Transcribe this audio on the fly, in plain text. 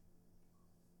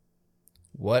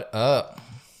What up?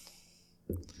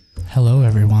 Hello,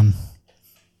 everyone.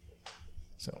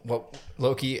 So, what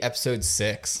Loki episode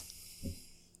 6?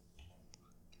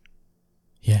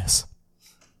 Yes.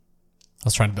 I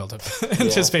was trying to build up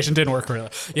anticipation. Didn't work really.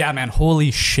 Yeah, man. Holy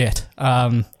shit.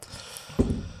 To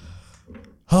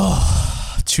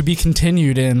be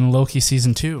continued in Loki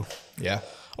season 2. Yeah.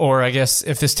 Or I guess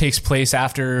if this takes place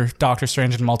after Doctor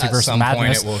Strange and Multiverse of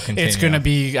Madness, it will continue. It's going to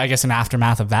be, I guess, an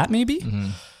aftermath of that maybe. Mm-hmm.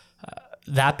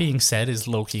 That being said, is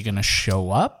Loki going to show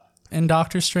up in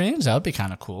Doctor Strange? That would be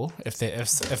kind of cool. If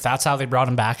that's how they brought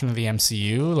him back into the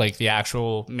MCU, like the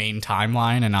actual main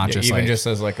timeline and not just even like, just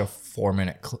as like a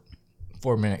 4-minute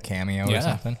cameo or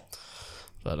something.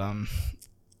 But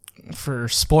for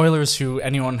spoilers, who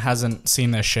anyone hasn't seen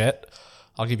this shit,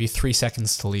 I'll give you 3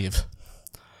 seconds to leave.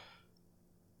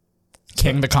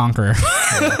 King the Conqueror.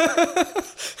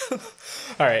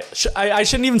 All right. I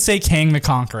shouldn't even say King the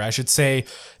Conqueror. I should say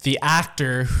the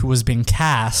actor who was being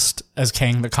cast as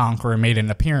King the Conqueror made an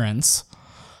appearance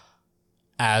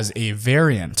as a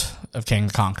variant of King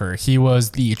the Conqueror. He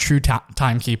was the true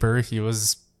timekeeper. He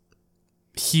was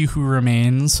He Who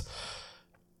Remains.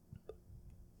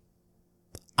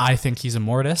 I think he's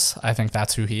Immortus. I think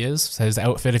that's who he is. His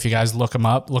outfit, if you guys look up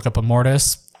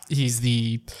Immortus, he's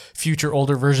the future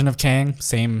older version of Kang.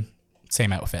 Same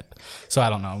outfit. So I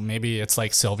don't know. Maybe it's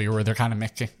like Sylvie where they're kind of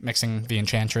mixing the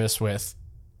Enchantress with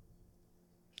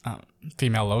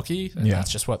female Loki. And that's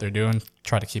just what they're doing.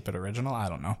 Try to keep it original. I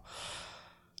don't know.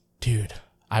 Dude,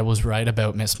 I was right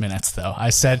about Miss Minutes though.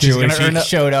 I said she's going to earn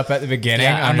showed up at the beginning.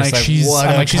 Yeah, I'm like she's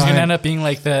going to end up being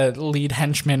like the lead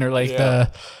henchman or like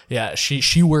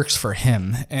she works for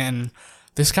him. And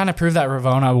this kind of proved that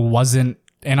Ravonna wasn't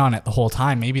in on it the whole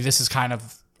time. Maybe this is kind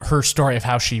of her story of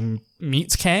how she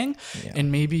meets Kang,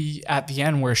 and maybe at the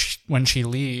end when she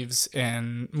leaves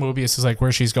and Mobius is like,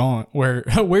 where's she going?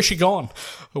 Where's she going?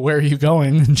 Where are you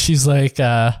going? And she's like,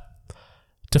 in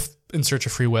search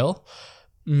of free will.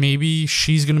 Maybe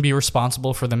she's going to be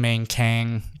responsible for the main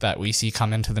Kang that we see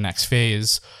come into the next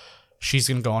phase. She's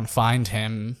going to go and find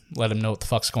him, let him know what the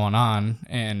fuck's going on,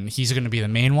 and he's going to be the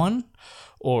main one.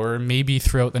 Or maybe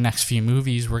throughout the next few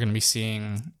movies, we're going to be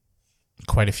seeing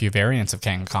quite a few variants of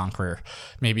Kang the Conqueror.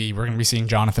 Maybe we're going to be seeing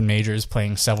Jonathan Majors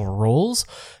playing several roles.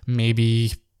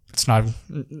 Maybe it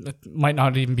might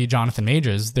not even be Jonathan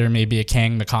Majors. There may be a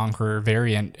Kang the Conqueror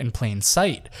variant in plain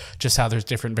sight. Just how there's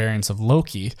different variants of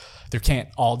Loki. There can't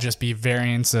all just be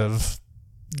variants of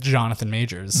Jonathan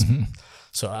Majors. Mm-hmm.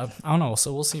 So I don't know.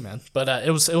 So we'll see, man. But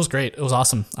it was great. It was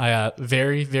awesome. I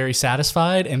very, very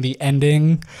satisfied. And the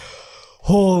ending,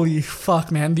 holy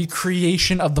fuck, man. The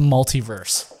creation of the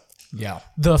multiverse. Yeah.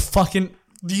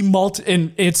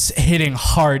 And it's hitting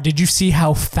hard. Did you see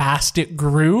how fast it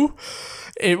grew?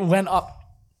 It went up.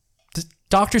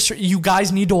 You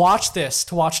guys need to watch this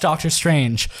to watch Doctor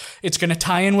Strange. It's going to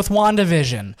tie in with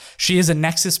WandaVision. She is a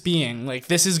Nexus being. Like,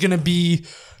 this is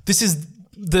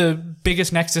the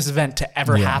biggest Nexus event to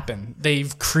ever happen.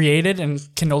 They've created and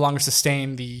can no longer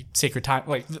sustain the sacred time,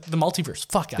 like the multiverse.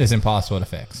 Fuck it. It's impossible to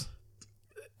fix.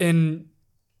 And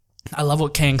I love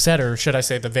what Kang said, or should I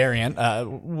say the variant.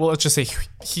 Well, let's just say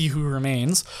He Who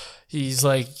Remains. He's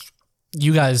like,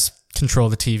 you guys control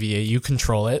the TVA. You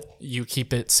control it. You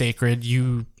keep it sacred.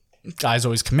 You guys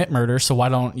always commit murder, so why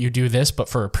don't you do this, but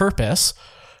for a purpose?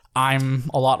 I'm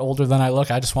a lot older than I look.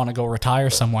 I just want to go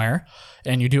retire somewhere,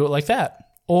 and you do it like that.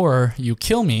 Or you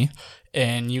kill me,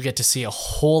 and you get to see a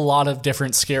whole lot of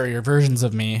different, scarier versions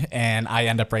of me, and I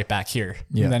end up right back here.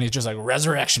 Yeah. And then he's just like,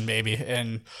 resurrection, baby.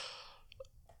 And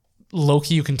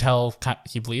Loki, you can tell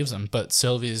he believes him, but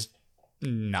Sylvie's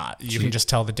not. You can just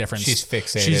tell the difference. She's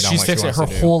fixated she's on what she wants her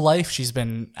to do. whole life she's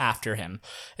been after him.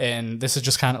 And this is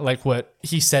just kind of like what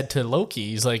he said to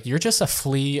Loki. He's like, you're just a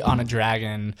flea on a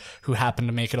dragon who happened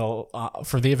to make it all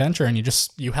for the adventure, and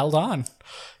you held on.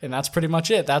 And that's pretty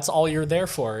much it. That's all you're there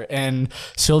for. And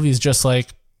Sylvie's just like,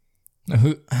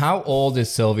 how old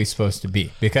is Sylvie supposed to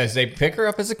be? Because they pick her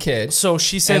up as a kid. So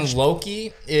she said, and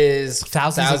Loki is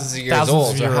thousands of years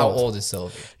old. So how old is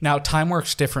Sylvie? Now, time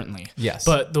works differently. Yes.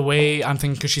 But the way I'm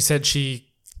thinking, because she said she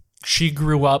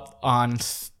grew up on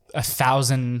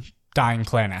 1,000 dying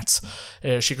planets.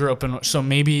 She grew up in, so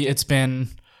maybe it's been,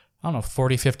 I don't know,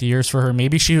 40, 50 years for her.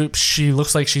 Maybe she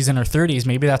looks like she's in her 30s.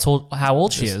 Maybe that's how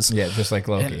old she is. Yeah, just like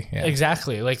Loki. Yeah.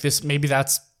 Exactly. Like this, maybe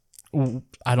that's,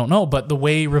 I don't know, but the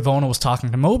way Ravonna was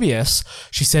talking to Mobius,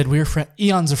 she said we were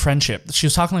eons of friendship. She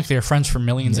was talking like they were friends for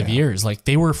millions of years. Like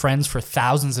they were friends for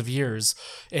thousands of years,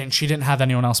 and she didn't have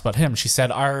anyone else but him. She said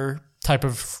our type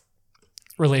of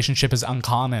relationship is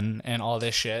uncommon and all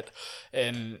this shit.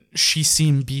 And she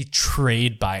seemed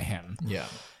betrayed by him. Yeah.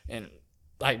 And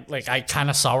I kind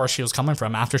of saw where she was coming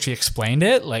from after she explained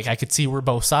it. Like, I could see where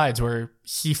both sides, where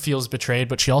he feels betrayed,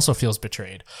 but she also feels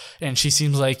betrayed. And she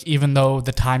seems like, even though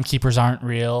the timekeepers aren't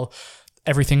real,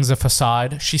 everything's a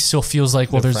facade, she still feels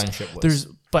like, well,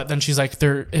 but then she's like,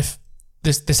 if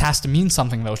this has to mean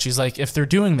something though. She's like, if they're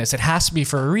doing this, it has to be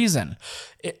for a reason.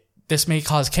 This may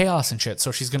cause chaos and shit.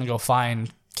 So she's going to go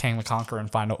find Kang the Conqueror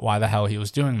and find out why the hell he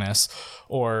was doing this,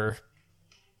 or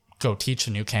go teach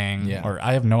a new Kang, or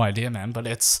I have no idea, man. But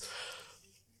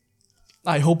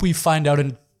I hope we find out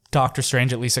in Doctor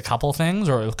Strange at least a couple things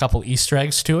or a couple Easter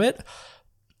eggs to it.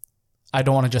 I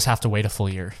don't want to just have to wait a full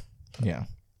year. Yeah,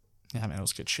 man, it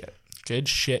was good shit. Good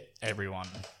shit, everyone.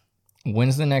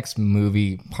 When's the next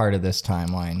movie part of this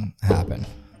timeline happen?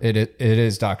 It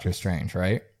is Doctor Strange,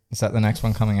 right? Is that the next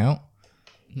one coming out?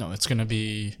 No, it's gonna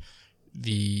be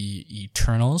the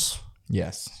Eternals.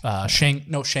 Yes.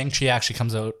 Shang-Chi actually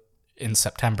comes out in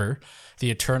September. The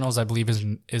Eternals, I believe,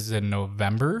 is in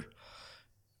November.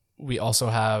 We also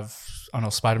have,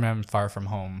 Spider-Man Far From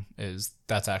Home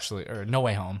or No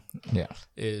Way Home. Yeah.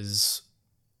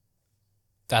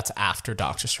 That's after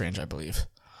Doctor Strange, I believe.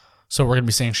 So we're going to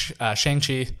be seeing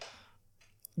Shang-Chi,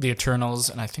 the Eternals,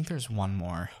 and I think there's one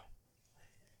more.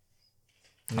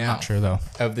 I'm not sure, though.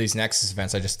 Of these Nexus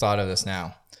events, I just thought of this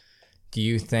now. Do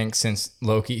you think since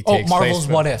Loki takes Marvel's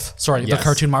place... What If. Sorry, yes. The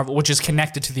cartoon Marvel, which is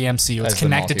connected to the MCU. It's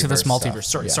connected to this multiverse.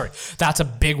 Sorry. That's a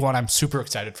big one I'm super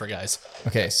excited for, guys.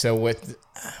 Okay, so with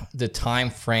the time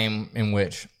frame in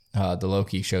which the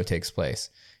Loki show takes place,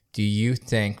 do you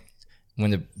think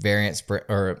when the variants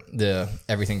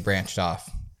everything branched off,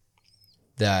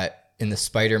 that in the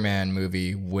Spider-Man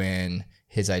movie, when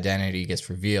his identity gets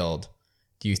revealed,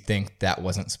 do you think that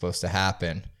wasn't supposed to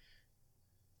happen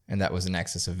and that was a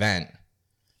Nexus event?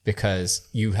 Because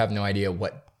you have no idea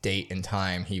what date and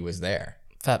time he was there.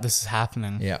 That this is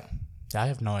happening. Yeah. I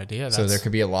have no idea. So there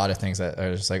could be a lot of things that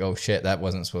are just like, oh shit, that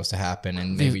wasn't supposed to happen.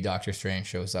 And maybe Doctor Strange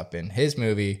shows up in his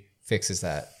movie, fixes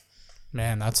that.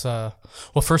 Man, that's well,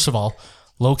 first of all,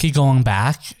 Loki going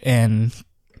back and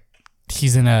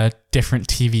he's in a different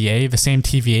TVA, the same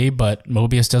TVA, but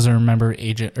Mobius doesn't remember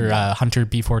Agent or Hunter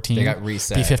B14. They got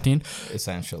reset. B15.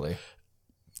 Essentially.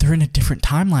 They're in a different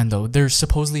timeline though. There's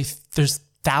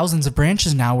thousands of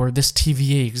branches now where this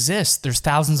TVA exists. There's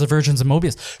thousands of versions of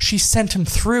Mobius. She sent him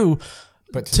through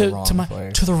to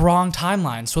the wrong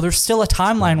timeline. So there's still a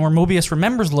timeline where Mobius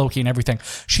remembers Loki and everything.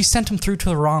 She sent him through to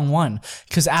the wrong one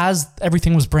because as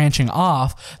everything was branching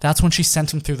off, that's when she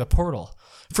sent him through the portal.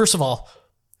 First of all,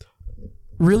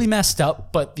 really messed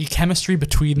up, but the chemistry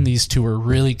between these two were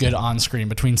really good on screen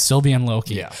between Sylvie and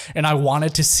Loki. Yeah. And I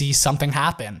wanted to see something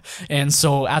happen. And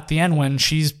so at the end, when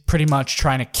she's pretty much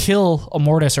trying to kill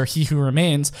Immortus or He Who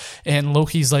Remains, and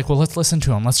Loki's like, well, let's listen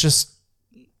to him. Let's just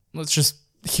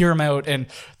hear him out. And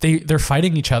they're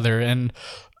fighting each other. And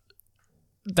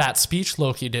that speech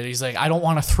Loki did, he's like, I don't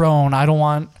want a throne. I don't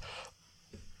want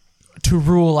to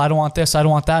rule. I don't want this. I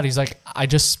don't want that. He's like, I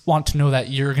just want to know that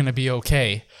you're going to be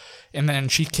okay. And then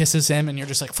she kisses him and you're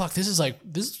just like, fuck, this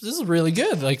is really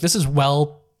good. Like, this is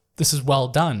well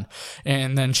done.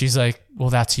 And then she's like, well,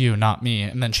 that's you, not me.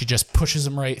 And then she just pushes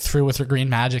him right through with her green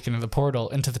magic into the portal,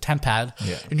 into the temp pad.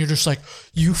 Yeah. And you're just like,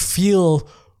 you feel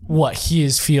what he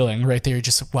is feeling right there. You're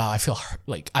just like, wow,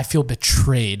 I feel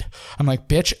betrayed. I'm like,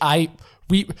 bitch,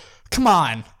 come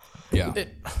on. Yeah.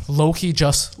 Loki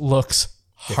just looks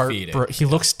he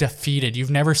looks defeated.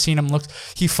 You've never seen him look.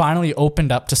 He finally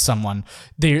opened up to someone.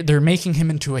 They're making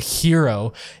him into a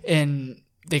hero, and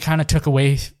they kind of took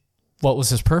away what was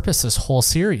his purpose this whole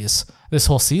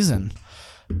season.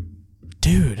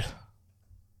 Dude.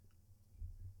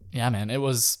 Yeah, man, it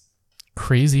was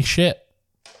crazy shit.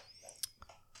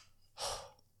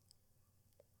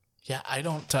 Yeah, I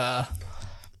don't.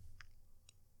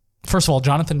 First of all,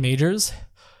 Jonathan Majors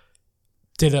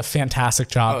did a fantastic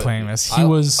job playing this. I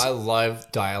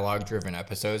love dialogue-driven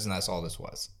episodes, and that's all this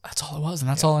was. That's all it was, and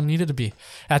that's all it needed to be.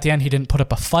 At the end, he didn't put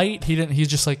up a fight. He's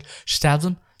just like, stabs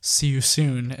him, see you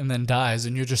soon, and then dies.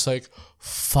 And you're just like,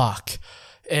 fuck.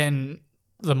 And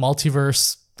the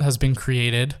multiverse has been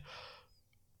created.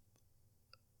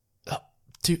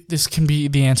 Dude, this can be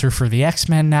the answer for the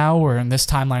X-Men now, or in this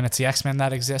timeline, it's the X-Men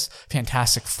that exists.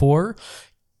 Fantastic Four.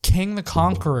 King the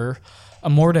Conqueror,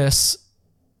 Immortus,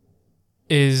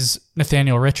 is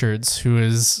Nathaniel Richards, who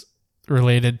is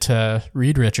related to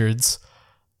Reed Richards,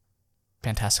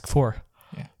 Fantastic Four,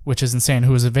 which is insane,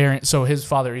 who is a variant. So his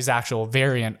father is actual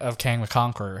variant of Kang the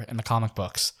Conqueror in the comic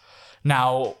books.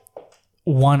 Now,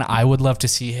 one I would love to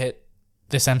see hit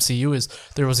this MCU is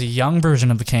there was a young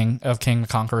version of King the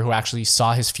Conqueror who actually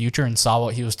saw his future and saw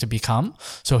what he was to become.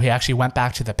 So he actually went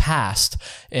back to the past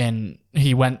and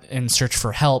he went in search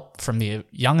for help from the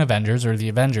Young Avengers or the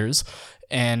Avengers,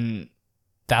 and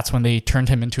that's when they turned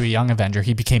him into a Young Avenger.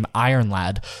 He became Iron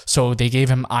Lad. So they gave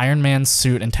him Iron Man's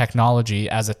suit and technology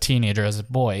as a teenager, as a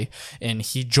boy, and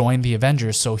he joined the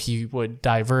Avengers so he would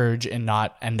diverge and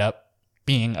not end up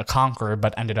being a conqueror,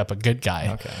 but ended up a good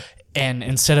guy. Okay. And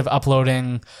instead of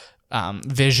uploading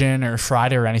Vision or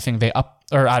Friday or anything, they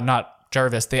not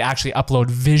Jarvis, they actually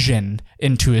upload Vision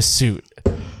into his suit.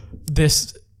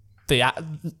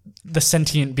 The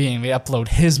sentient being, they upload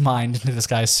his mind into this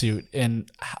guy's suit,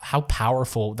 and how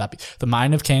powerful would that be? The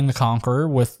mind of Kang the Conqueror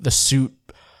with the suit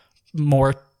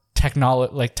more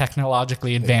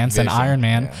technologically advanced than Iron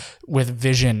Man, with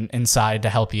Vision inside to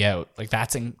help you out. Like,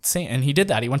 that's insane. And he did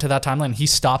that. He went to that timeline and he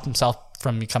stopped himself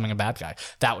from becoming a bad guy.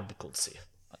 That would be cool to see.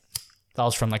 That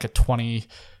was from like a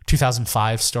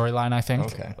 2005 storyline, I think.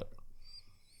 Okay.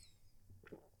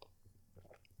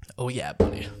 Oh yeah,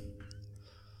 buddy.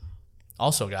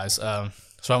 Also, guys, so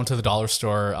I went to the dollar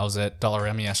store. I was at Dollar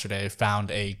M yesterday, found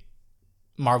a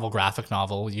Marvel graphic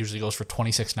novel. It usually goes for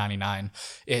 $26.99.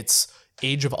 It's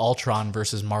Age of Ultron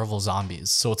versus Marvel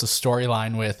Zombies. So it's a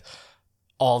storyline with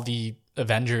all the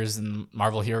Avengers and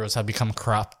Marvel heroes have become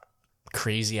corrupt,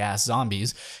 crazy-ass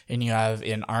zombies, and you have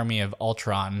an army of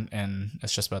Ultron, and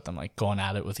it's just about them like going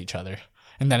at it with each other.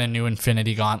 And then a new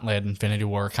Infinity Gauntlet, Infinity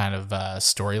War kind of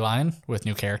storyline with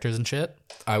new characters and shit.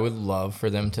 I would love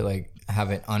for them to like have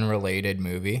an unrelated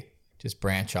movie, just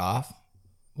branch off.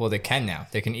 Well, they can now.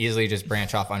 They can easily just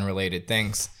branch off unrelated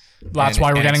things. That's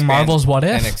why we're getting Marvel's What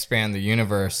If. And expand the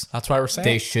universe. That's why we're saying.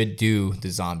 They should do the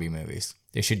zombie movies.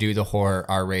 They should do the horror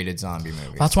R-rated zombie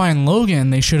movies. That's why in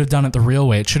Logan, they should have done it the real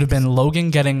way. It should have been Logan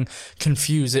getting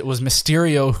confused. It was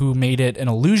Mysterio who made it an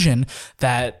illusion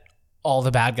that all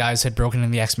the bad guys had broken in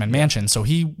the X-Men mansion. So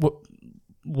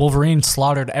Wolverine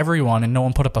slaughtered everyone and no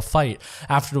one put up a fight.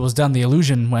 After it was done, the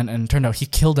illusion went and turned out he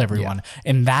killed everyone. Yeah.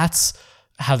 And that's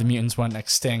how the mutants went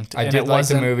extinct. I did like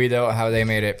the movie, though, how they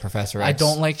made it Professor X. I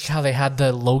don't like how they had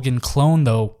the Logan clone,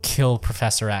 though, kill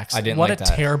Professor X. I didn't like that.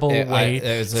 What a terrible way.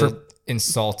 It was an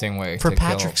insulting way for to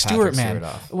Patrick kill Stewart, Patrick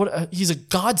man. Stewart He's a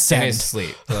godsend. In his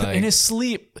sleep. Like, in his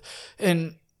sleep.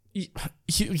 And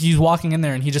he's walking in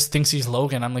there and he just thinks he's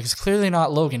Logan. I'm like, he's clearly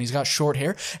not Logan. He's got short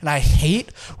hair. And I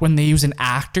hate when they use an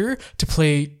actor to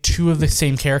play two of the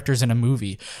same characters in a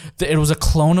movie. It was a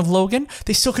clone of Logan.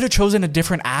 They still could have chosen a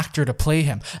different actor to play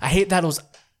him. I hate that it was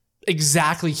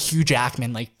exactly Hugh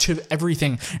Jackman, like to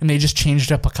everything, and they just changed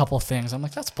up a couple of things. I'm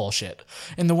like, that's bullshit.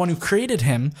 And the one who created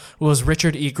him was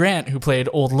Richard E. Grant, who played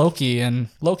old Loki in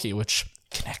Loki, which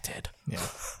connected. Yeah.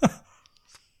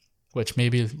 Which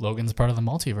maybe Logan's part of the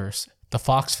multiverse. The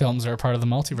Fox films are part of the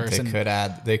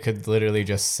multiverse. They could literally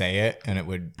just say it and it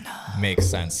would make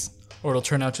sense. Or it'll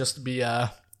turn out just to be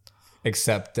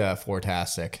except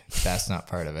Fortastic. That's not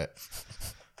part of it.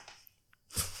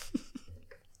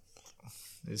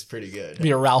 It's pretty good.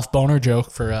 Be a Ralph Boner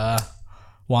joke for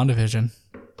WandaVision.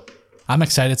 I'm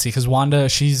excited to see because Wanda,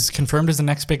 she's confirmed as the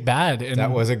next big bad.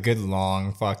 That was a good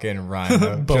long fucking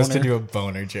run just to do a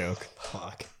boner joke.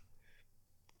 Fuck.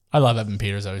 I love Evan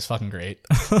Peters though. He's fucking great.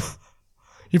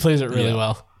 He plays it really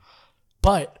well.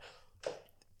 But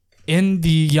in the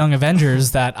Young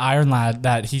Avengers, that Iron Lad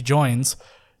that he joins,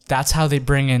 that's how they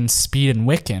bring in Speed and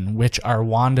Wiccan, which are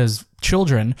Wanda's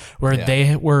children, where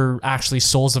they were actually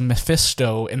souls of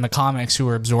Mephisto in the comics who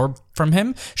were absorbed from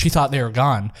him. She thought they were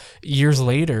gone. Years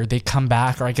later, they come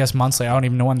back, or I guess months later, I don't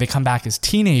even know when, they come back as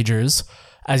teenagers,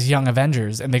 as Young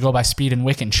Avengers, and they go by Speed and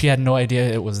Wiccan. She had no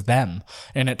idea it was them,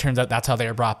 and it turns out that's how they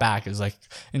were brought back. Is like,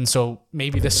 and so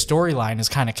maybe this storyline is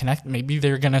kind of connected. Maybe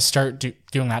they're gonna start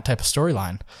doing that type of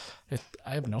storyline.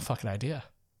 I have no fucking idea.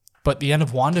 But the end of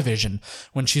WandaVision,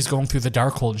 when she's going through the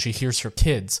Darkhold and she hears her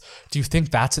kids, do you think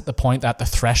that's at the point that the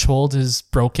threshold is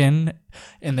broken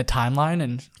in the timeline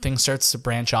and things starts to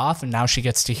branch off and now she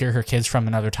gets to hear her kids from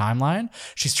another timeline?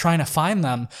 She's trying to find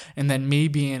them, and then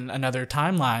maybe in another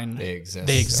timeline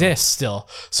they exist still.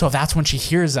 So that's when she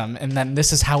hears them, and then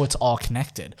this is how it's all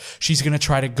connected. She's going to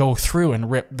try to go through and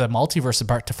rip the multiverse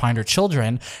apart to find her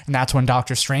children, and that's when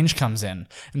Doctor Strange comes in.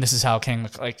 And this is how King,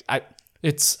 I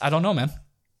don't know, man.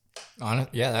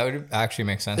 That would actually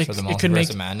make sense for the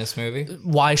Multiverse of Madness movie.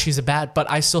 Why she's a bad, but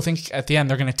I still think at the end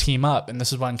they're going to team up, and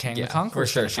this is when Kang the Conqueror.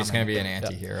 For sure, she's going to be an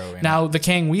anti-hero. Now, the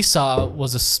Kang we saw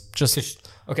was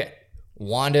okay.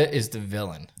 Wanda is the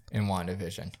villain in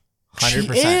WandaVision.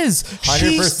 100%. She is. 100%.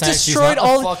 She's destroyed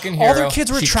all their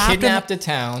kids were trapped. She kidnapped a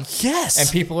town. Yes. And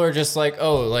people are just like,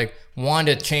 oh, like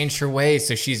Wanda changed her ways,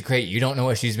 so she's great. You don't know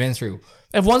what she's been through.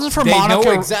 It wasn't for They Monica.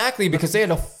 know exactly because they had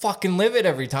to fucking live it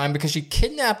every time because she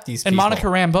kidnapped these people. And Monica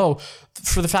Rambeau,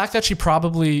 for the fact that she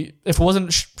probably, if it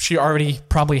wasn't, she already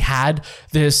probably had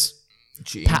this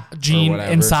gene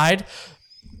inside.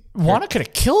 Wanda could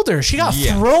have killed her. She got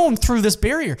thrown through this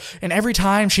barrier, and every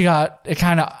time she got it,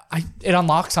 it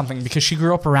unlocked something because she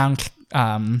grew up around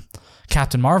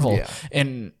Captain Marvel,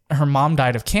 and her mom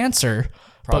died of cancer.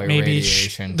 Probably but maybe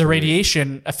the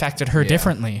radiation affected her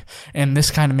differently, and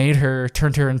this kind of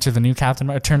turned her into the new Captain.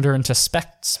 Turned her into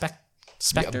Spectre.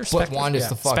 But Wanda's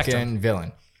the fucking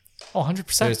villain. Oh,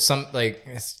 100%. There's some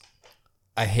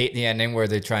I hate the ending where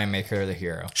they try and make her the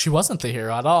hero. She wasn't the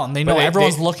hero at all, and they know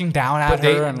everyone's looking down at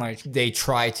her, and they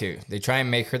try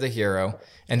and make her the hero.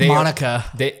 And Monica,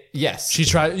 she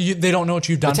tried. They don't know what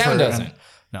you've done. The town for her, doesn't.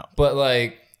 No, but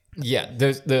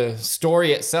the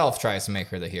story itself tries to make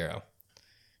her the hero.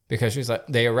 Because she's like,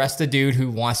 they arrest the dude who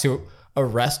wants to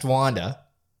arrest Wanda.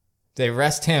 They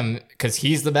arrest him because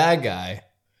he's the bad guy.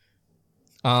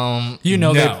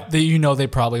 They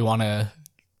probably want to.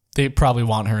 They probably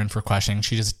want her in for questioning.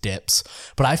 She just dips.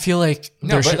 But I feel like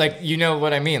you know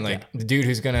what I mean. The dude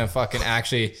who's gonna fucking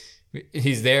actually.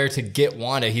 He's there to get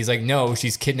Wanda. He's like, no,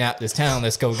 she's kidnapped this town.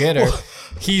 Let's go get her.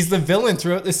 He's the villain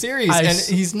throughout the series, and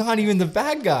he's not even the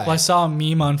bad guy. Well, I saw a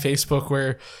meme on Facebook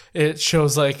where it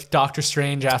shows Doctor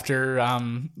Strange after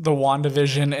the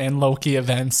WandaVision and Loki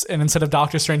events, and instead of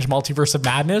Doctor Strange Multiverse of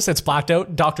Madness, it's blacked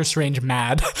out Doctor Strange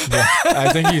Mad. Yeah,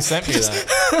 I think you sent me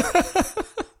that.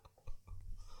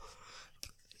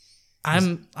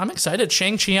 I'm excited.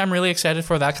 Shang-Chi, I'm really excited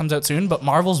for that. Comes out soon. But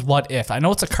Marvel's What If? I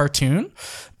know it's a cartoon,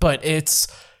 but it's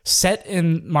set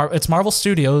in it's Marvel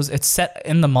Studios. It's set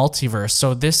in the multiverse.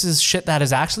 So this is shit that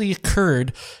has actually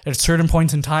occurred at certain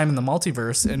points in time in the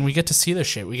multiverse, and we get to see this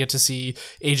shit. We get to see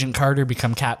Agent Carter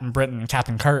become Captain Britain and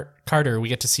Captain Carter. We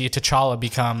get to see T'Challa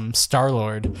become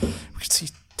Star-Lord. We get to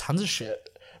see tons of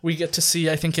shit. We get to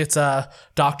see, I think it's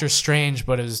Doctor Strange,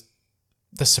 but is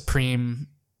the Supreme...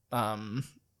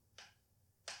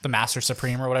 the Master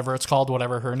Supreme or whatever it's called,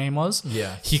 whatever her name was.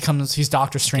 Yeah. He's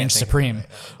Doctor Strange Supreme.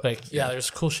 There's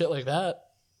cool shit like that.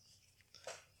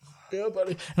 Yeah,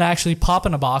 buddy. And actually, Pop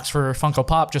in a Box for Funko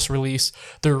Pop just released,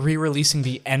 they're re-releasing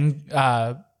the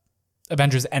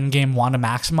Avengers Endgame Wanda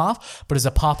Maximoff, but as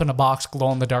a Pop in a Box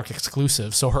glow-in-the-dark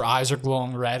exclusive. So her eyes are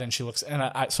glowing red and she looks,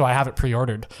 so I have it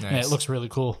pre-ordered. Nice. And it looks really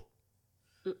cool.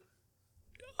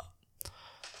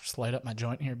 Just light up my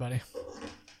joint here, buddy.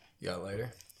 You got a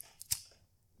lighter?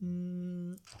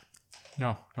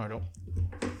 No, I don't.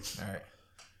 All right.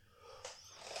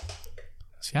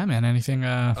 So yeah, man. Anything?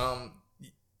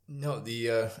 No,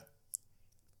 the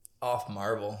off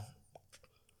Marvel,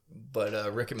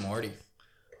 but Rick and Morty,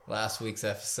 last week's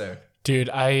episode. Dude,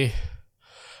 I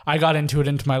got into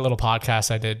my little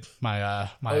podcast. I did my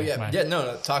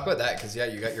talk about that because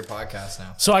you got your podcast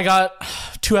now. So I got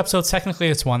 2 episodes. Technically,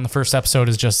 it's one. The first episode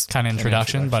is just kind of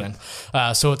introduction, but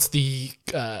so it's the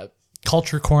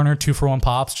Culture Corner 2-for-1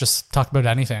 Pops. Just talk about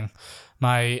anything.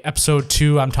 My episode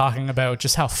 2, I'm talking about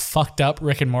just how fucked up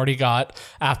Rick and Morty got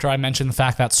after I mentioned the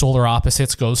fact that Solar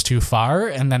Opposites goes too far,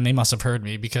 and then they must have heard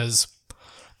me because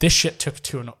this shit took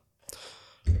to an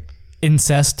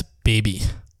incest baby.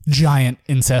 Giant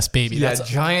incest baby. Yeah,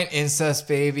 giant incest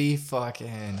baby.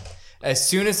 Fucking. As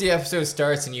soon as the episode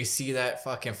starts and you see that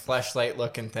fucking fleshlight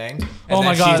looking thing, and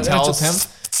my God,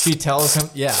 she tells him,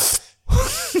 yeah.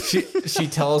 she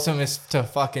tells him is to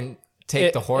fucking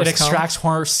take the horse. It extracts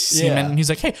horse semen, and he's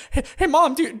like, "Hey,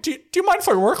 mom, do you mind if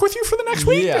I work with you for the next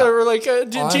week? Yeah. Or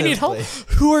do you need help?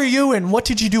 Who are you, and what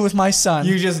did you do with my son?"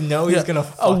 You just know he's gonna.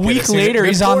 Fuck a week later,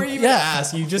 he's on. Before you even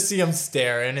ask, you just see him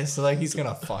stare, and it's like he's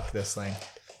gonna fuck this thing.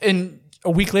 And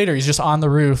a week later, he's just on the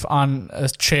roof on a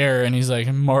chair, and he's like,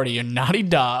 "Morty, you naughty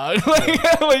dog."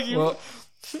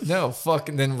 No,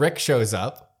 fucking. Then Rick shows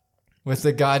up with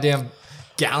the goddamn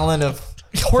gallon of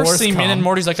horse semen, and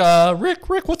Morty's like, Rick,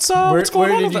 what's what's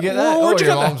going on? Where did you get that? Where'd you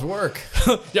your get mom's work.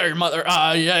 Yeah, your mother.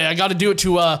 I got to do it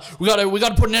to. We got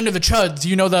to put an end to the Chuds.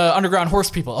 You know, the underground horse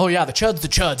people. Oh yeah, the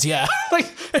Chuds. Yeah,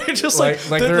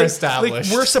 they're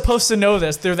established. We're supposed to know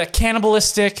this. They're that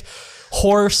cannibalistic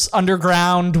horse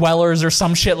underground dwellers or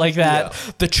some shit like that.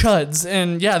 Yeah. The Chuds,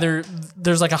 and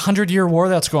there's like 100-year war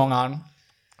that's going on.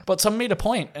 But someone made a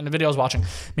point in the video I was watching.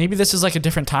 Maybe this is like a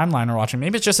different timeline we're watching.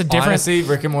 Maybe it's just a different. Honestly,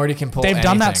 Rick and Morty can pull. They've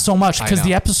done that so much because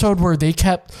the episode where they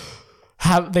kept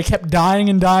dying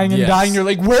and dying and dying. You're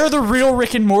like, where are the real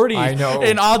Rick and Morty? I know.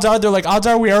 And odds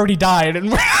are we already died,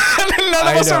 and none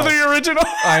of us are the original.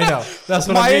 I know. That's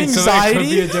what my I mean. anxiety. So it could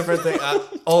be a different thing.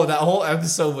 That whole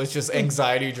episode was just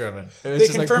anxiety driven. It was they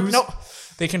just confirmed like,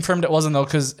 They confirmed it wasn't though,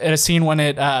 because at a scene when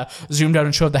it zoomed out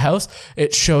and showed the house,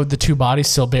 it showed the 2 bodies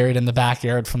still buried in the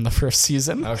backyard from the first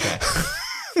season. Okay.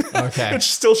 Okay. Which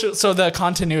still shows, so the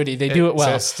continuity, they do it well.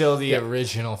 So it's still the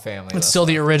original family. It's still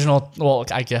the original. Well,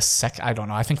 I guess I don't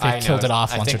know. I think they killed it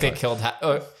off. I think they killed.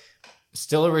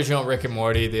 Still original Rick and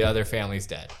Morty. The other family's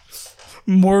dead.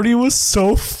 Morty was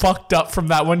so fucked up from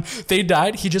that when they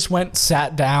died. He just went,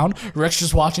 sat down. Rick's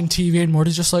just watching TV, and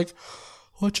Morty's just like,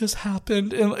 "What just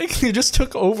happened?" And like he just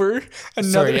took over.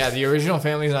 Sorry, yeah, the original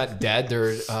family's not dead.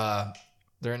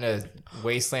 They're in a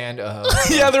wasteland.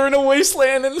 Yeah, they're in a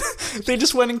wasteland, and they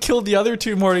just went and killed the other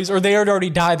 2 Mortys, or they had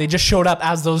already died. They just showed up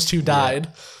as those 2 died.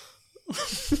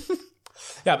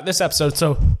 Yeah, but this episode,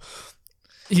 so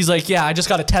he's like, yeah, I just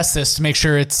got to test this to make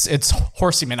sure it's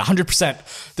horse semen,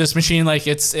 100%. This machine, like,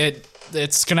 it's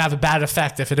gonna have a bad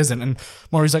effect if it isn't. And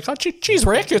Morty's like, oh, geez,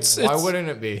 Rick, it's why wouldn't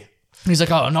it be? He's like,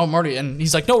 oh, no, Morty. And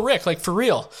he's like, no, Rick, like, for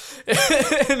real.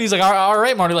 And he's like, all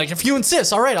right, Morty, like, if you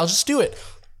insist, all right, I'll just do it.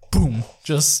 Boom,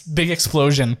 just big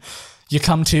explosion. You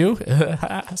come to,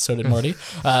 so did Morty,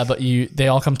 but they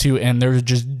all come to, and there's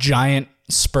just giant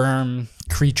sperm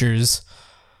creatures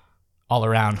all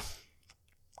around.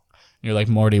 You're like,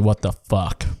 Morty, what the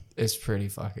fuck? It's pretty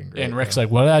fucking great. And Rick's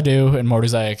like, what did I do? And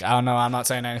Morty's like, I don't know, I'm not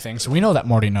saying anything. So we know that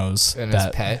Morty knows. And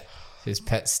that his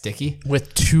pet Sticky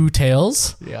with 2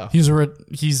 tails. Yeah, he's.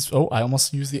 Oh, I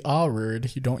almost used the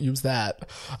word. You don't use that.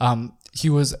 He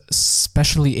was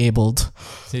specially abled.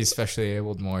 He's specially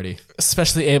abled Morty.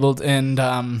 Specially abled, and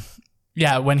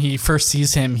yeah, when he first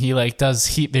sees him, he like does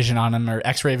heat vision on him or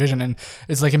X-ray vision, and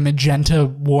it's like a magenta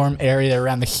warm area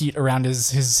around the heat around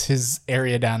his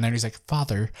area down there. And he's like,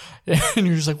 "Father," and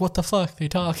you're just like, "What the fuck?" They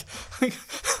talk.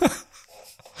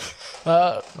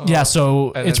 Yeah,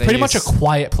 so it's pretty much a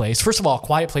quiet place. First of all,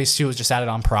 Quiet Place 2 was just added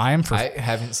on Prime. I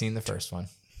haven't seen the first one.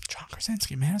 John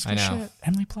Krasinski, man, that's good shit.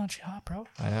 Emily Blunt, she hot, bro.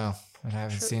 I know. I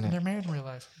haven't seen it. They're married in real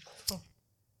life. Oh.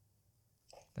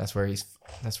 That's where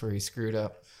he screwed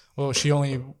up. Well, he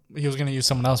was gonna use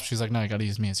someone else. But she's like, no, you gotta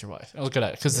use me as your wife. I was good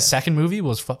at it because the second movie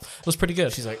was pretty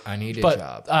good. She's like, I need a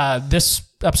job. This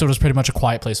episode was pretty much a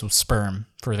quiet place with sperm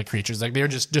for the creatures. Like they were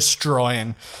just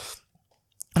destroying.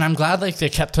 And I'm glad like they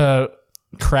kept to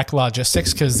correct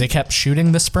logistics because they kept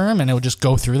shooting the sperm and it would just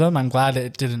go through them. I'm glad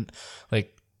it didn't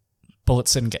like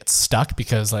bullets didn't get stuck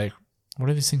because like what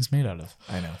are these things made out of?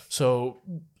 I know. So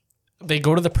they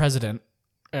go to the president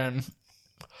and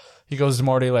he goes to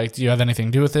Morty like, do you have anything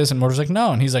to do with this? And Morty's like,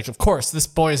 no. And he's like, of course, this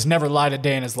boy has never lied a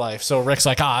day in his life. So Rick's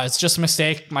like, it's just a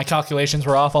mistake. My calculations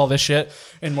were off, all this shit.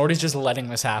 And Morty's just letting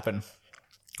this happen.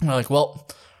 And we're like, well,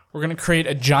 we're going to create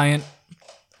a giant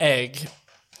egg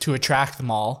to attract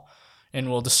them all and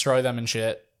we'll destroy them and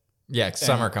shit. Yeah,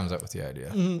 Summer comes up with the idea.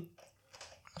 Mm-hmm.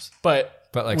 But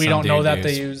like we don't know that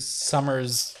they use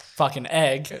Summer's fucking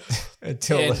egg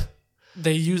until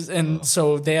they use, and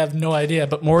so they have no idea.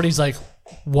 But Morty's like,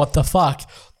 what the fuck?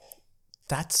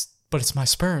 But it's my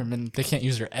sperm, and they can't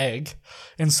use your egg.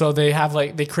 And so they have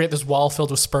they create this wall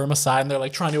filled with spermicide, and they're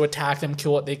like trying to attack them,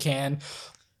 kill what they can.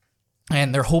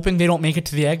 And they're hoping they don't make it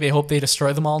to the egg. They hope they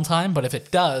destroy them all in time. But if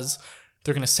it does,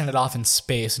 they're going to send it off in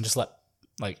space and just let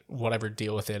whatever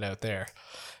deal with it out there.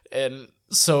 And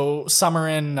so Summer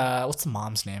and what's the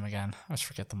mom's name again? I just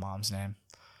forget the mom's name.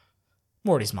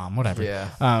 Morty's mom, whatever. Yeah.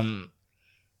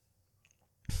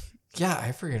 Yeah,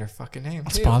 I forget her fucking name.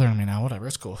 It's bothering me now. Whatever,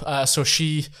 it's cool. So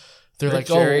they're like,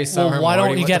 Jerry, Summer, why don't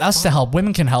Morty, you get us to help?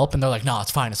 Women can help, and they're like, no,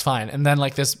 it's fine, it's fine. And then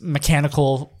like this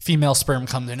mechanical female sperm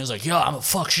comes in, and is like, yo, I'm gonna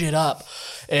fuck shit up,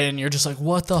 and you're just like,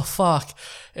 what the fuck?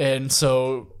 And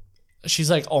so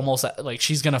she's like almost like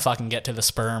she's gonna fucking get to the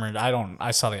sperm, and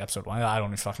I saw the episode one. I don't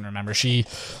even fucking remember.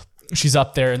 She's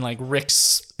up there and like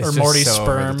Rick's or Morty's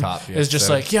sperm is just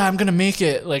like, yeah, I'm going to make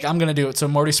it. Like, I'm going to do it. So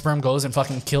Morty's sperm goes and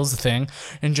fucking kills the thing.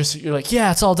 And just, you're like,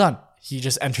 yeah, it's all done. He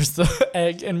just enters the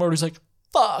egg and Morty's like,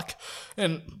 fuck.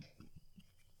 And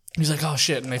he's like, oh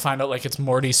shit. And they find out like it's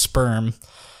Morty's sperm.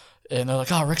 And they're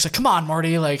like, oh, Rick's like, come on,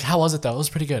 Morty. Like, how was it though? It was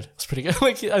pretty good. It was pretty good.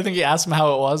 Like, I think he asked him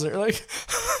how it was or like,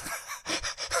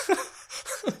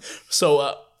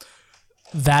 so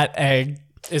that egg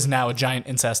is now a giant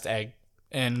incest egg.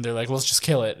 And they're like, well, let's just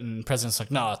kill it. And the president's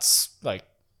like, no,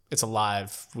 it's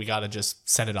alive. We got to just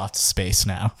send it off to space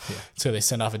now. Yeah. So they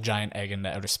send off a giant egg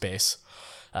into outer space.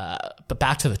 But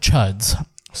back to the Chuds.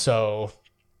 So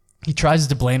he tries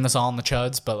to blame this all on the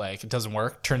Chuds, but like it doesn't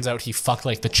work. Turns out he fucked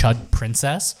like the Chud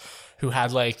princess who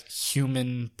had like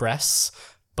human breasts,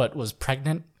 but was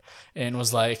pregnant and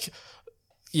was like,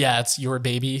 yeah, it's your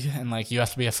baby. And like, you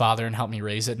have to be a father and help me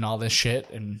raise it and all this shit.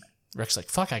 And Rick's like,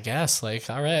 fuck, I guess. Like,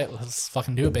 all right, let's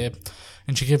fucking do it, babe.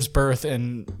 And she gives birth,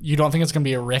 and you don't think it's going to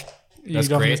be a Rick That's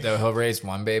great, though. He'll raise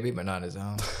one baby, but not his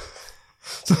own.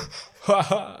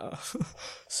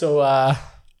 So,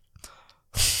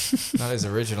 not his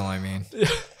original, I mean.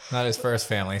 Not his first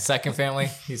family. Second family,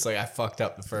 he's like, I fucked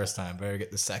up the first time. Better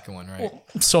get the second one right.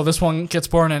 So this one gets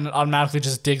born and automatically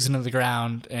just digs into the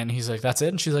ground. And he's like, that's it?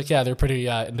 And she's like, yeah, they're pretty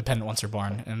independent once they're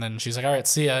born. And then she's like, all right,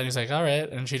 see ya. And he's like, all right.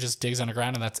 And she just digs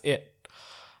underground and that's it.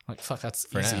 I'm like, fuck, that's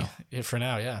easy. Now. Yeah, for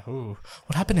now, yeah. Ooh.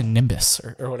 What happened in Nimbus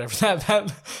or whatever?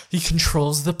 That he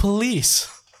controls the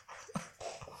police.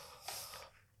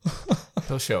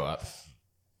 He'll show up.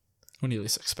 When you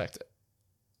least expect it.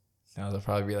 No, there'll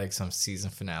probably be like some season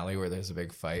finale where there's a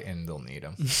big fight and they'll need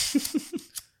him.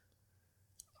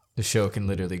 The show can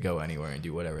literally go anywhere and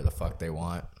do whatever the fuck they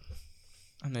want.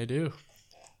 And they do.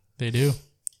 They do.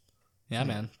 Yeah,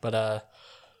 man. But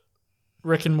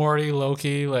Rick and Morty,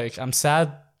 Loki, like, I'm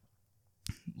sad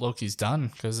Loki's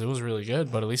done because it was really good,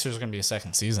 but at least there's going to be a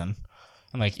second season.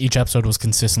 And like each episode was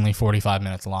consistently 45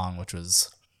 minutes long, which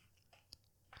was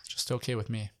just okay with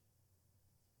me.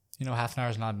 You know, half an hour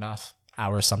is not enough.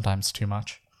 Hours sometimes too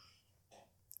much.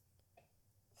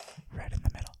 Right in the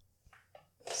middle.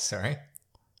 Sorry?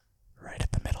 Right in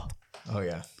the middle. Oh,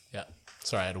 yeah. Yeah.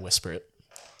 Sorry, I had to whisper it.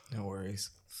 No worries.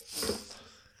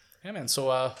 Yeah, man.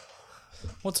 So,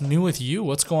 what's new with you?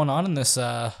 What's going on in this?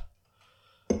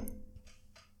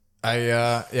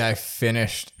 I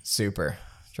finished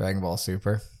Dragon Ball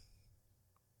Super.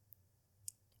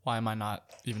 Why am I not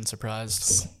even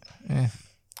surprised?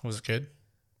 Was it good?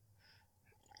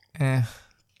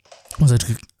 Was it?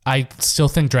 I still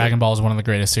think Dragon Ball is one of the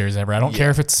greatest series ever. I don't care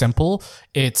if it's simple.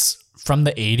 It's from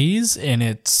the 80s and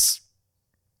it's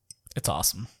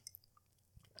awesome.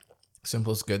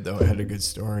 Simple's good though. It had a good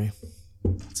story.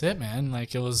 That's it, man.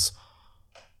 Like it was.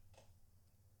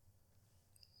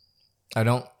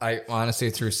 I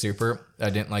honestly through Super, I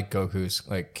didn't like Goku's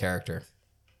like character.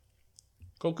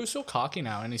 Goku's so cocky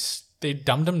now, and they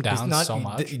dumbed him down so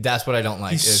much. That's what I don't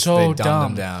like. He's so they dumbed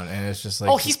dumb. him down, and it's just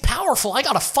like, oh, he's powerful. I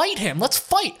gotta fight him. Let's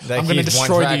fight. Like I'm gonna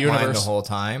destroy the universe the whole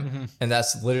time, and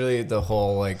that's literally the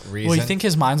whole like reason. Well, you think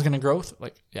his mind's gonna grow?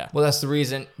 Yeah. Well, that's the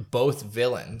reason both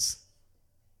villains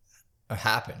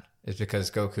happen. Is because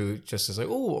Goku just is like,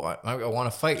 oh, I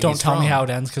want to fight. Don't tell me how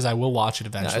it ends because I will watch it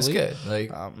eventually. No, it's good.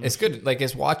 Like it's good. Like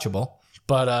it's watchable.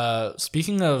 But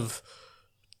speaking of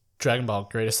Dragon Ball,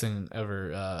 greatest thing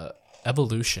ever,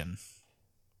 Evolution,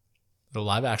 the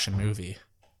live action movie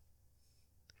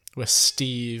with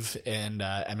Steve and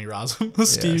Emmy Rossum,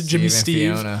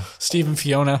 Steve and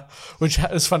Fiona, which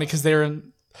is funny because they were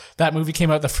in that movie came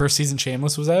out the first season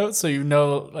Shameless was out, so you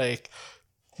know like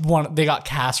they got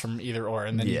cast from either or,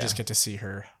 and then you just get to see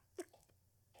her.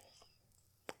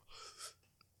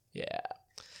 Yeah,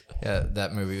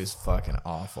 that movie was fucking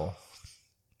awful.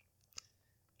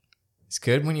 It's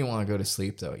good when you want to go to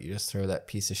sleep, though. You just throw that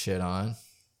piece of shit on.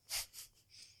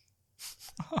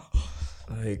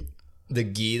 Like, the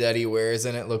gi that he wears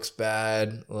in it looks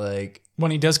bad. Like, when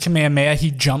he does Kamehameha,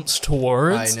 he jumps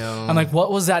towards. I know. I'm like,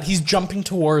 what was that? He's jumping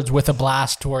towards with a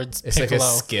blast towards it's Piccolo. Like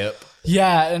a skip.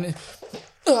 Yeah. And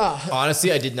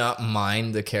honestly, I did not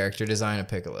mind the character design of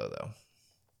Piccolo, though.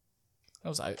 That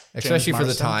was especially for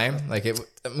the time. Like,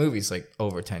 the movie's like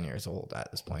over 10 years old at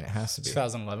this point. It has to be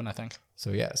 2011, I think. So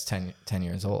yeah, it's 10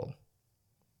 years old.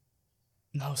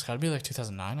 No, it's got to be like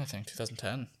 2009, I think,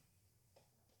 2010.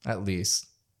 At least.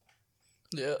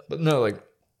 Yeah. But no, like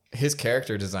his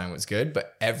character design was good,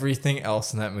 but everything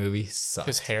else in that movie sucked.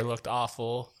 His hair looked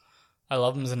awful. I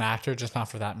love him as an actor, just not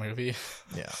for that movie.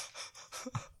 Yeah.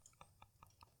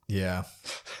 Yeah.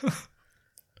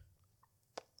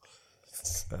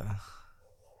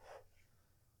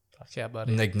 Fuck yeah,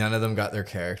 buddy. Like none of them got their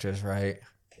characters right.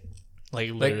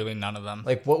 Like literally none of them.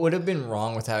 Like what would have been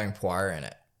wrong with having Poir in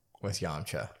it with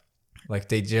Yamcha? Like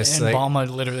they just and Bulma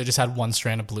literally just had one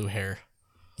strand of blue hair.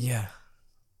 Yeah.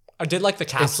 I did like the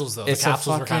capsules though. The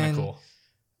capsules were kind of cool.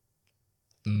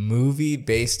 Movie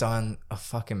based on a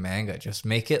fucking manga. Just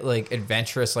make it like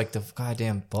adventurous like the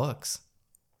goddamn books.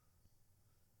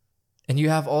 And you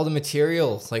have all the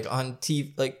materials like on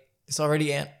TV, like it's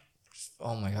already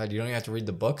oh my god, you don't even have to read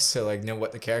the books to like know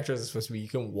what the characters are supposed to be. You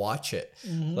can watch it.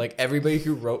 Mm-hmm. Like everybody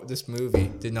who wrote this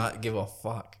movie did not give a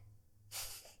fuck.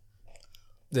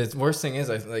 The worst thing is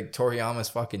I like Toriyama's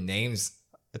fucking name's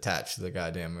attached to the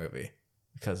goddamn movie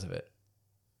because of it.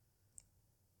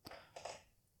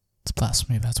 It's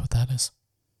blasphemy, that's what that is.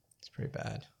 It's pretty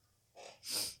bad.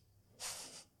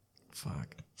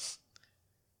 Fuck.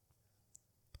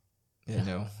 Yeah,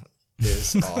 no. It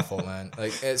is awful, man.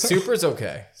 Like Super's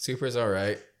okay. Super's all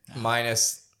right.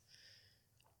 Minus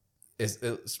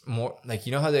it's more like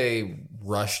you know how they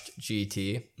rushed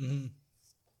GT? Mm-hmm.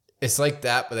 it's like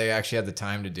that, but they actually had the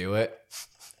time to do it.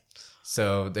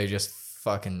 So they just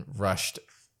fucking rushed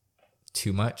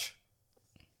too much.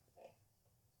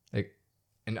 Like,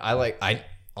 and I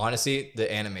honestly,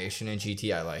 the animation in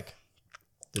GT I like.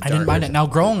 I didn't mind it. Now,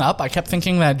 growing up, I kept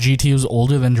thinking that GT was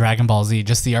older than Dragon Ball Z.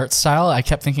 Just the art style, I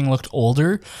kept thinking looked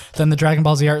older than the Dragon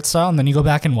Ball Z art style, and then you go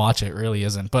back and watch it, it really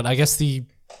isn't. But I guess the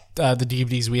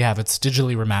DVDs we have, it's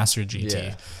digitally remastered GT,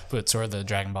 yeah. But it's sort of the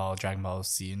Dragon Ball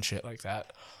Z and shit like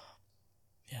that.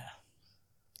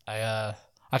 Yeah.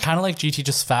 I kind of like GT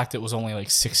just the fact it was only like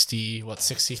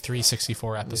 63,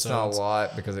 64 episodes. It's not a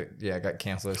lot because it got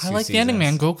canceled. I like the ending,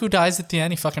 man. Goku dies at the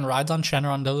end. He fucking rides on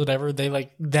Shenron, does whatever. They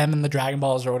like them and the Dragon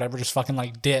Balls or whatever just fucking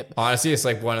like dip. Honestly, it's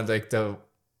like one of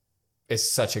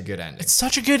it's such a good ending. It's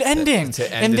such a good ending.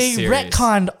 To end and they series.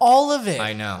 Retconned all of it.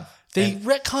 I know. They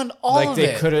retconned all of it.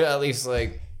 Like they could have at least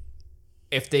like,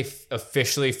 if they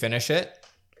officially finish it,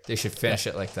 they should finish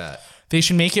it like that. They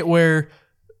should make it where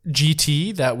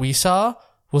GT that we saw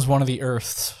was one of the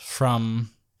Earths from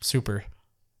Super.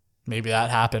 Maybe that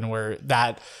happened where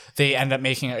that they end up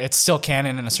making it. It's still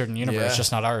canon in a certain universe,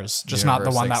 just not ours. Just not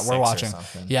the one that we're watching.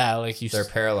 Yeah, like they're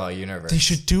parallel universe. They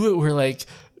should do it where like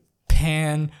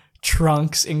Pan,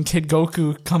 Trunks, and Kid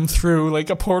Goku come through like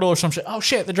a portal or some shit. Oh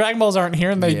shit, the Dragon Balls aren't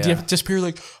here, and they disappear.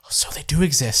 Like, oh, so they do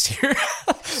exist here.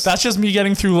 That's just me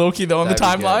getting through Loki though in the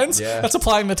timelines. Yeah. That's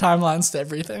applying the timelines to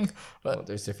everything. But well,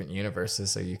 there's different universes,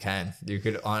 so you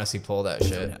could honestly pull that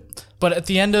shit. Yeah. But at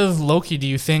the end of Loki, do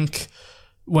you think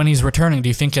when he's returning, do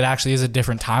you think it actually is a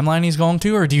different timeline he's going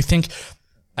to, or do you think?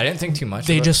 I didn't think too much.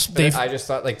 I just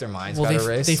thought like their minds got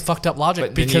erased. They fucked up logic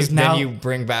but because then you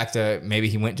bring back to maybe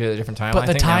he went to a different timeline. But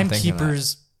the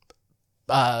timekeepers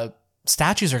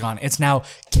statues are gone. It's now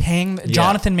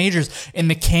Jonathan Majors in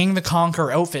the Kang the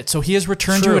Conqueror outfit. So he has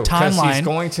returned to a timeline. He's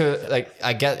going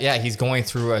to he's going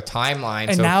through a timeline.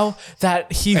 And now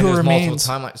that he who remains,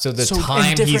 so the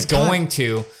time he's going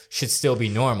to should still be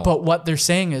normal. But what they're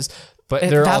saying is. But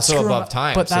they're also above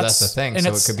time, so that's the thing.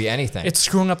 So it could be anything. It's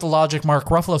screwing up the logic Mark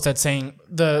Ruffalo said, saying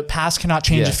the past cannot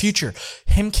change the future.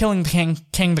 Him killing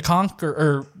King the Conqueror,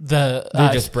 or they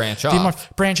just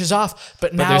branches off.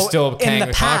 But now there's still King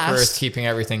the Conqueror is keeping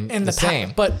everything the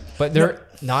same. But they're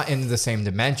not in the same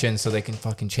dimension, so they can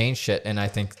fucking change shit. And I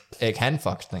think it can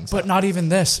fuck things up. But not even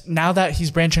this. Now that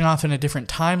he's branching off in a different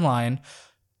timeline,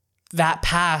 that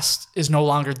past is no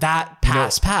longer that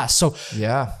past. So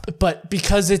yeah. But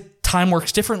because time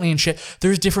works differently and shit,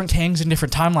 there's different Kangs in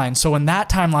different timelines. So in that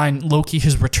timeline Loki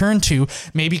has returned to,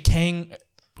 maybe Kang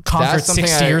conquered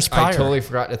 60 years prior. I totally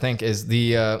forgot to think is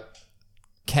the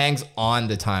Kang's on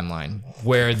the timeline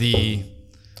where the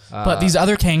but these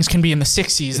other Kangs can be in the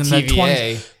 60s and the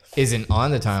TVA 20s isn't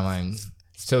on the timeline.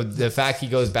 So the fact he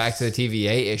goes back to the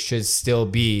TVA, it should still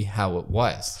be how it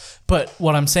was. But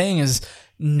what I'm saying is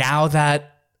now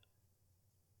that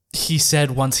he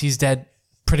said once he's dead,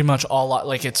 pretty much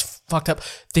like it's fucked up.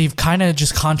 They've kind of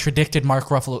just contradicted Mark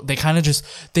Ruffalo.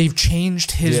 They've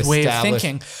changed his way of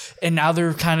thinking. And now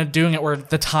they're kind of doing it where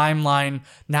the timeline,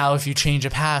 now if you change a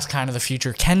past, kind of the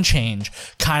future can change.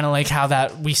 Kind of like how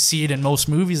that we see it in most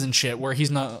movies and shit where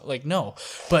he's not like, no.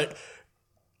 But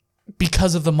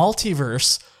because of the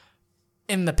multiverse,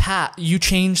 in the past, you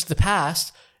change the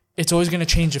past, it's always going to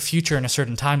change the future in a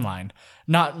certain timeline.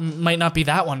 Might not be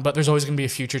that one, but there's always going to be a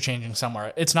future changing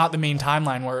somewhere. It's not the main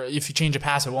timeline where if you change a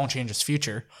past, it won't change its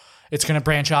future. It's going to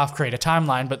branch off, create a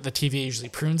timeline, but the TV usually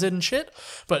prunes it and shit.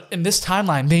 But in this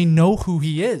timeline, they know who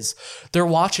he is. They're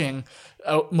watching.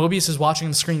 Mobius is watching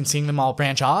the screen, seeing them all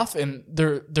branch off, and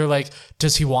they're like,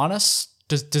 does he want us?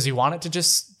 Does he want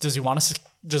us to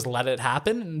just let it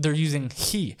happen? And they're using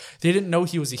he. They didn't know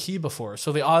he was a he before.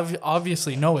 So they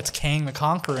obviously know it's Kang the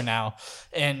Conqueror now.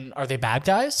 And are they bad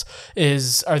guys?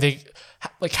 Are they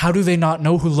like, how do they not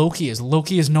know who Loki is?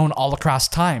 Loki is known all across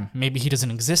time. Maybe he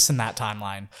doesn't exist in that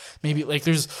timeline. Maybe like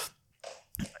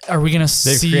are we going to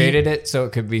see? They've created it so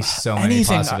it could be so many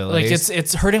possibilities. Like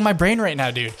it's hurting my brain right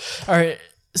now, dude. All right.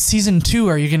 Season 2,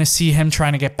 are you going to see him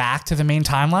trying to get back to the main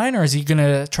timeline, or is he going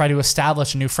to try to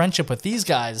establish a new friendship with these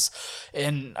guys?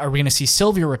 And are we going to see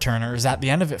Sylvia return, or is that the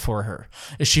end of it for her?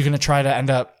 Is she going to try to end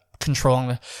up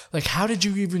controlling how did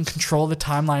you even control the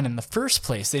timeline in the first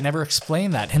place? They never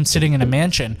explained that. Him sitting in a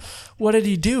mansion, what did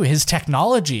he do? His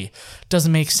technology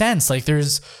doesn't make sense. Like,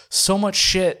 there's so much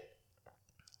shit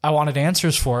I wanted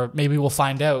answers for. Maybe we'll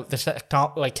find out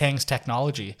Kang's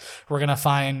technology. We're going to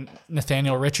find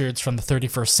Nathaniel Richards from the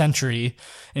 31st century,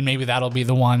 and maybe that'll be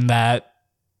the one that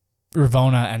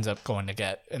Ravonna ends up going to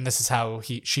get. And this is how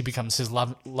she becomes his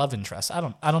love interest. I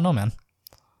don't know, man.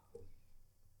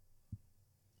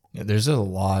 Yeah, there's a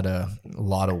lot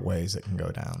of ways it can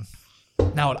go down.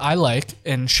 Now, what I like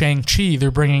in Shang-Chi,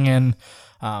 they're bringing in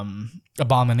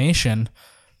Abomination,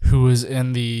 who was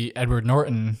in the Edward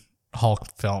Norton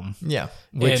Hulk film. Yeah,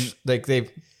 which like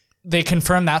they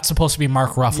confirmed that's supposed to be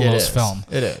Mark Ruffalo's film.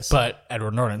 It is, but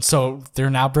Edward Norton. So they're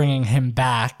now bringing him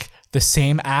back. The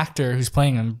same actor who's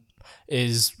playing him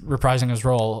is reprising his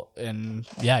role, and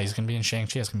he's gonna be in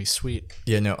Shang-Chi. It's gonna be sweet.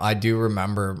 Yeah, no, I do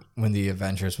remember when the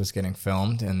Avengers was getting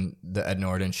filmed and the Ed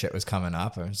Norton shit was coming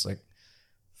up. I was like,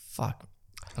 fuck.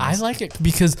 I like it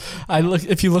because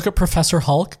if you look at Professor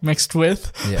Hulk mixed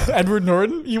with Edward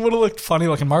Norton, you would have looked funny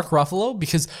looking Mark Ruffalo,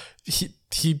 because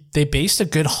they based a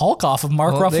good Hulk off of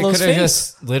Mark Ruffalo's face. They could have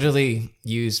just literally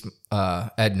used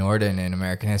Ed Norton in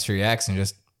American History X and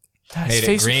just made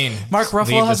it green. Mark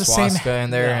Ruffalo has the same in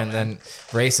there, and then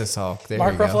racist Hulk.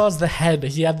 Mark Ruffalo has the head.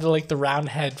 He had the round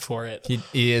head for it.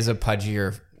 He is a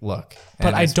pudgier look.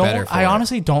 But I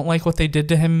honestly don't like what they did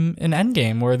to him in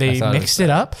Endgame, where they mixed it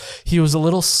up. He was a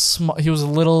little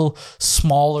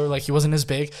smaller, like he wasn't as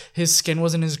big. His skin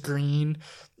wasn't as green.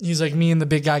 He's like, me and the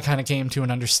big guy kind of came to an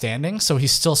understanding. So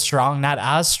he's still strong, not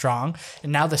as strong.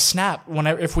 And now the snap,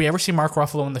 if we ever see Mark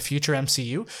Ruffalo in the future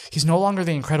MCU, he's no longer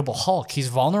the Incredible Hulk. He's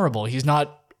vulnerable. He's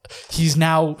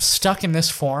now stuck in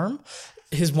this form.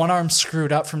 His one arm's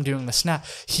screwed up from doing the snap.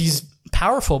 He's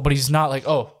powerful, but he's not like,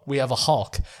 oh, we have a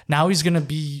Hulk. Now he's going to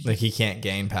be... Like, he can't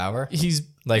gain power? He's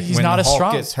like, he's when not the as Hulk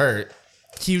strong. Gets hurt,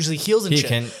 he usually heals and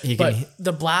shit. But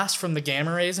the blast from the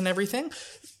gamma rays and everything,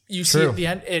 you see at the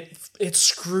end, it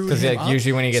screwed him up. Because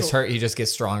usually when he gets hurt, he just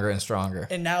gets stronger and stronger.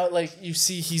 And now, like, you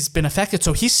see he's been affected.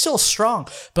 So he's still strong,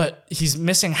 but he's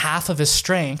missing half of his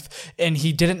strength, and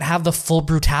he didn't have the full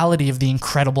brutality of the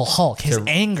Incredible Hulk. His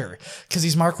anger, because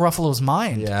he's Mark Ruffalo's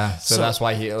mind. Yeah, so that's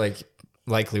why he,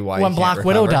 likely why when Black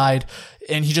Widow died,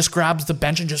 and he just grabs the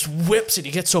bench and just whips it.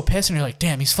 He gets so pissed, and you're like,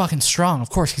 damn, he's fucking strong. Of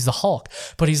course, he's the Hulk.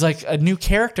 But he's like a new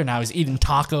character now. He's eating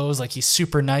tacos. Like, he's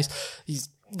super nice. He's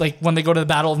like, when they go to the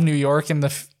Battle of New York in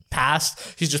the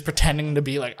past, he's just pretending to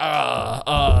be like,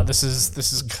 this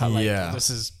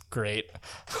is great.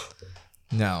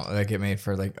 No, like, it made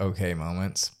for like okay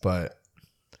moments, but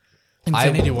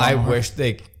Infinity War. I wish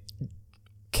they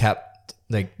kept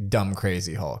like dumb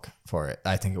crazy Hulk for it.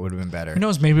 I think it would have been better. Who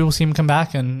knows? Maybe we'll see him come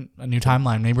back in a new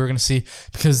timeline. Maybe we're gonna see,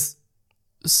 because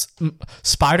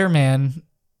Spider-Man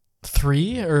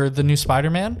 3 or the new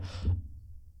Spider-Man,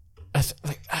 it's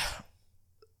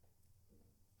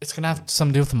gonna have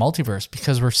something to do with the multiverse,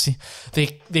 because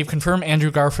they've confirmed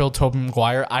Andrew Garfield, Tobey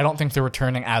Maguire. I don't think they're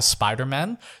returning as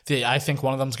Spider-Man. I think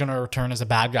one of them's gonna return as a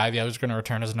bad guy, the other's gonna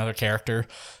return as another character.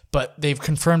 But they've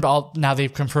confirmed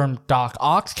they've confirmed Doc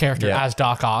Ock's character as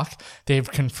Doc Ock. They've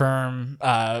confirmed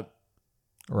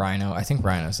Rhino. I think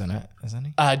Rhino's in it, isn't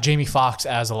he? Jamie Foxx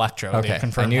as Electro. Okay, they've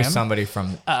confirmed I knew him, somebody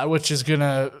from which is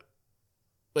gonna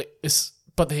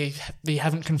but they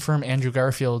haven't confirmed Andrew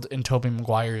Garfield and Tobey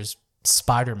Maguire's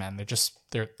Spider-Man.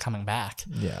 They're coming back.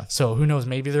 Yeah. So who knows?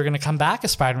 Maybe they're gonna come back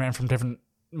as Spider-Man from different.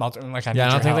 I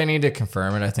don't think they need to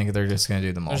confirm it. I think they're just gonna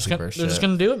do the multiverse. They're just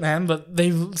gonna do it, man. But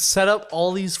they've set up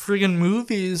all these friggin'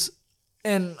 movies,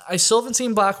 and I still haven't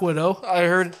seen Black Widow.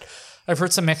 I've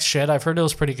heard some mixed shit. I've heard it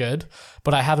was pretty good,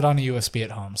 but I have it on a USB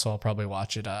at home, so I'll probably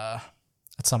watch it at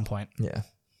some point. Yeah.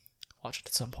 Watch it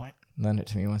at some point. Lend it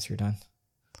to me once you're done.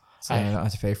 So I don't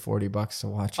have to pay $40 to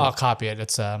watch it. I'll copy it.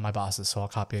 It's my boss's, so I'll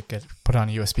copy it. Put it on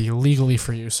a USB legally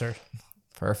for you, sir.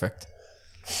 Perfect.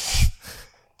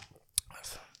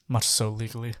 Much so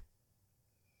legally.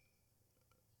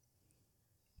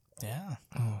 Yeah.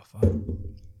 Oh, fuck.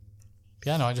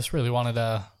 Yeah, no, I just really wanted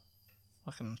to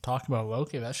fucking talk about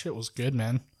Loki. That shit was good,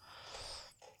 man.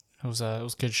 It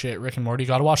was good shit. Rick and Morty. You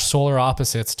gotta watch Solar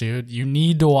Opposites, dude. You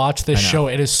need to watch this show.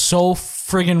 It is so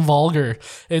friggin' vulgar.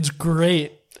 It's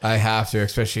great. I have to,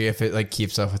 especially if it like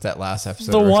keeps up with that last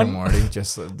episode of Rick and Morty,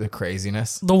 just the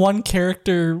craziness. The one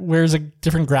character wears a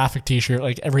different graphic t-shirt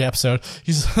like every episode.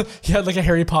 He had like a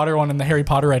Harry Potter one in the Harry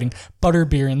Potter writing,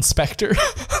 Butterbeer Inspector.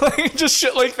 Like, just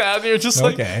shit like that. And you're just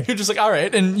like, all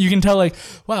right. And you can tell like,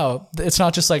 wow, it's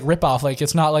not just like ripoff. Like,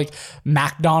 it's not like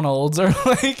McDonald's or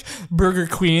like Burger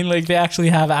Queen. Like, they actually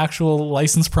have actual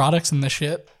licensed products in the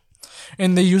shit.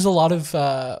 And they use a lot of,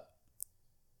 I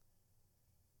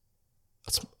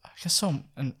guess so.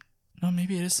 And no,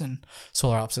 maybe it is in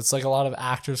Solar Opposites. Like, a lot of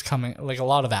actors coming, like a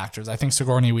lot of actors. I think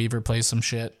Sigourney Weaver plays some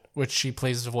shit, which she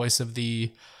plays the voice of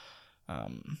the.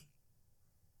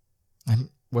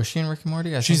 Was she in Rick and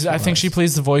Morty? I think she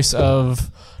plays the voice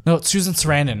of. No, it's Susan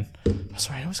Sarandon.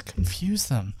 Sorry, I always confuse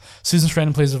them. Susan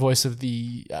Sarandon plays the voice of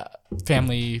the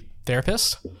family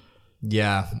therapist.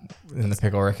 Yeah, in the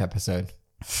Pickle Rick episode.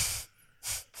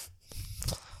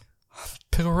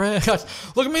 Pickle Rick.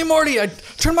 Look at me, Morty. I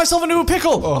turned myself into a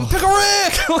pickle. I'm Pickle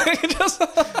Rick. Like, just,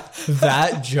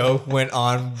 that joke went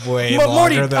on way Morty,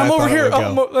 longer than I'm I over thought here. it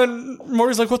would go. And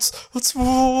Morty's like,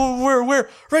 where?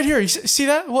 Right here. You see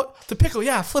that? What? The pickle.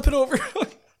 Yeah, flip it over.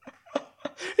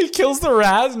 He kills the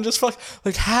rat and just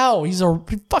like, how? He's a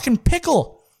fucking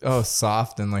pickle. Oh,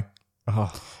 soft and like,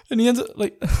 oh. And he ends up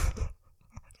like...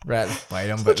 Rats bite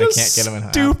him, but they can't get him in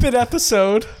half. Stupid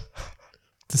episode.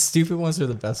 The stupid ones are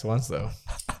the best ones, though.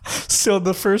 So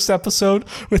the first episode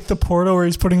with the portal where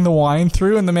he's putting the wine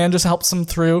through and the man just helps him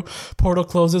through. Portal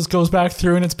closes, goes back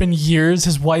through, and it's been years.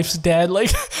 His wife's dead.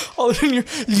 Like, all of a sudden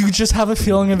you just have a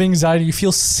feeling of anxiety. You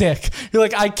feel sick. You're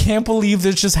like, I can't believe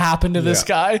this just happened to this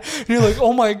guy. And you're like,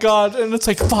 oh my God. And it's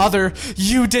like, Father,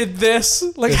 you did this.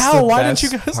 Like, it's how? Why didn't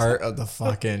you guys? Part of the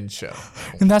fucking show.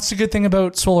 And that's the good thing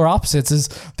about Solar Opposites is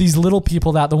these little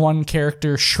people that the one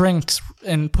character shrinks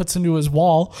and puts into his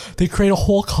wall. They create a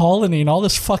whole colony and all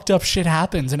this fucked up shit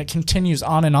happens and it continues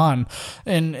on and on.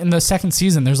 And in the second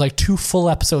season, there's like 2 full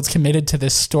episodes committed to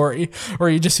this story where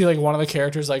you just see like one of the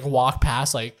characters like walk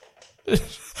past like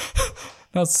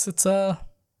no, it's I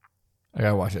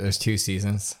gotta watch it. There's 2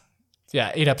 seasons.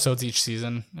 Yeah, 8 episodes each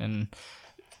season, and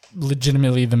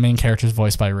legitimately the main character is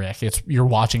voiced by Rick. You're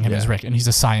watching him as Rick, and he's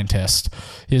a scientist.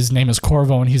 His name is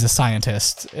Corvo, and he's a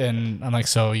scientist. And I'm like,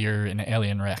 so you're an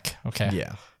alien, Rick? Okay.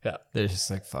 Yeah. They're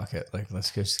just like, fuck it. Like,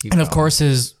 let's just keep. And going. of course,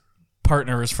 his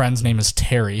partner, his friend's name is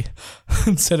Terry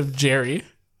instead of Jerry.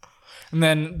 And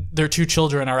then their 2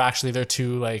 children are actually their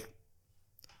 2 like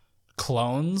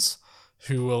clones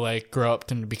who will like grow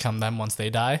up and become them once they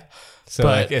die. So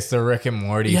like it's the Rick and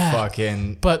Morty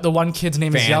fucking. But the one kid's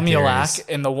name is fan Yumulak,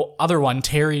 and the other one,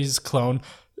 Terry's clone,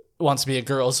 wants to be a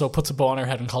girl, so puts a bow on her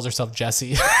head and calls herself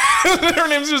Jessie. Her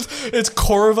name's it's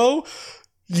Corvo,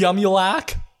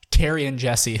 Yumulak, Terry, and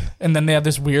Jessie. And then they have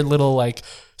this weird little like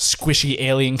squishy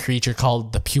alien creature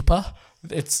called the pupa.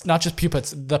 It's not just pupa,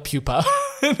 it's the pupa.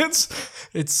 And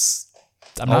it's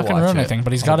I'm not gonna ruin anything,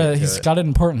 but he's got an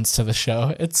importance to the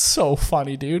show. It's so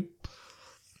funny, dude.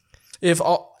 If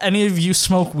any of you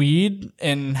smoke weed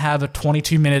and have a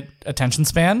 22-minute attention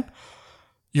span,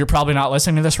 you're probably not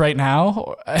listening to this right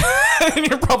now. And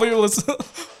you're probably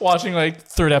watching like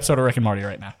 3rd episode of Rick and Morty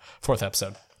right now. 4th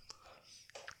episode.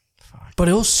 Fuck. But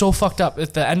it was so fucked up.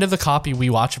 At the end of the copy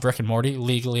we watch of Rick and Morty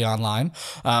legally online.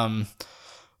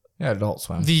 Adult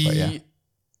Swim.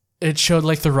 It showed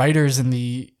like the writers and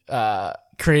the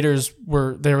creators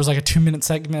there was like a 2-minute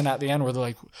segment at the end where they're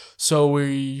like, so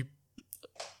we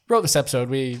wrote this episode,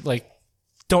 we like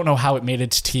don't know how it made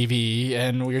it to TV,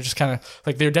 and we were just kind of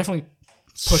like, they're definitely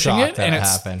pushing it, and it's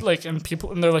happened. Like, and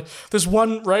people, and they're like, this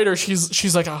one writer,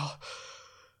 she's like, oh,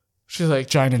 she's like,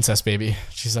 giant incest baby.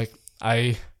 She's like,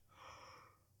 I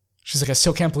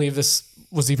still can't believe this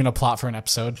was even a plot for an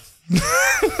episode.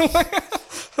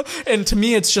 And to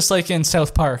me, it's just like in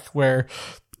South Park where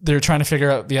they're trying to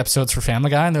figure out the episodes for Family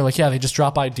Guy, and they're like, yeah, they just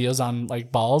drop ideas on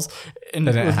like balls, and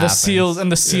the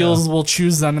seals will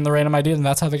choose them in the random idea, and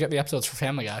that's how they get the episodes for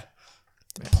Family Guy.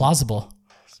 Plausible.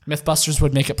 Mythbusters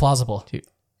would make it plausible. Dude,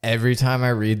 every time I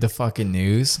read the fucking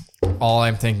news, all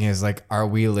I'm thinking is like, are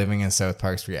we living in South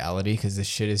Park's reality? Because this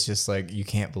shit is just like, you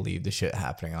can't believe the shit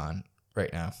happening on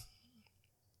right now.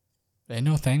 Ain't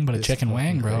no thing but a chicken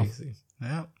wang, bro. Crazy.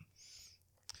 Yeah.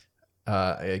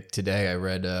 Today I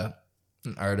read an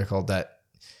article that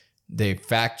they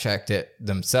fact checked it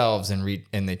themselves and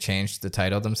they changed the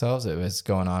title themselves. It was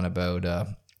going on about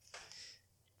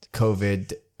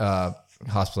COVID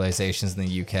hospitalizations in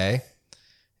the UK,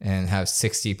 and how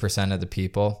 60% of the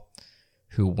people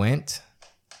who ended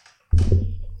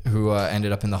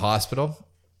up in the hospital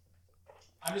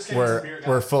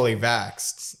were fully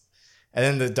vaxxed. And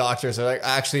then the doctors are like,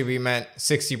 actually, we meant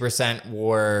 60%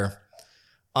 were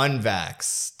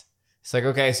unvaxxed. It's like,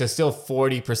 okay, so still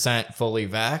 40% fully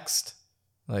vaxxed?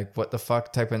 Like, what the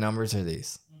fuck type of numbers are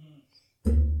these?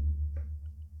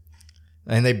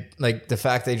 And they, like, the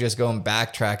fact they just go and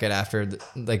backtrack it after,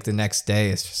 the next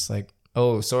day, it's just like,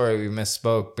 oh, sorry, we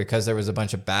misspoke, because there was a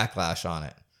bunch of backlash on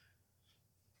it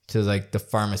to, like, the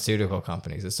pharmaceutical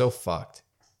companies. It's so fucked.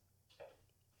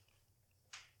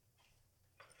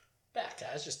 Back,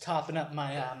 guys, just topping up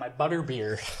my my butter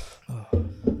beer. Oh.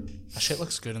 That shit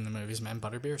looks good in the movies, man.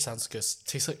 Butterbeer sounds good.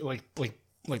 Tastes like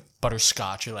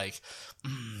butterscotch, or like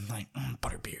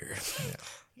butterbeer.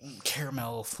 Yeah.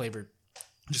 Caramel flavored,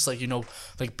 just like,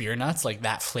 like beer nuts, like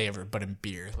that flavor, but in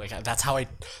beer. Like that's how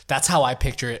I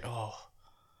picture it. Oh,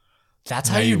 that's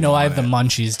how you know I have the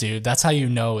munchies, dude. That's how you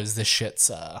know is this shit's.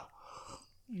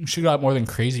 Should got more than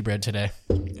Crazy Bread today.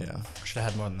 Yeah, should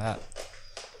have had more than that.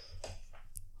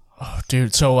 Oh,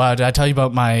 Dude, so did I tell you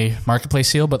about my marketplace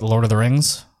seal about the Lord of the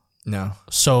Rings? No.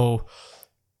 So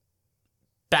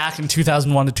back in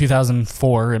 2001 to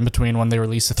 2004, in between when they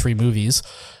released the 3 movies,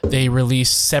 they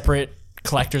released separate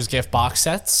collector's gift box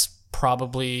sets,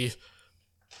 probably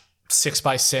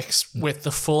 6x6, with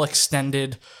the full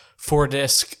extended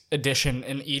 4-disc edition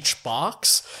in each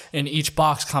box. In each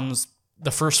box comes,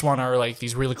 the first one are like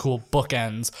these really cool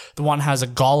bookends. The one has a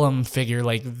Gollum figure,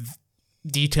 like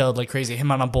detailed like crazy,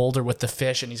 him on a boulder with the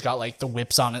fish, and he's got like the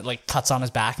whips on it, like cuts on his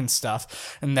back and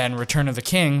stuff. And then Return of the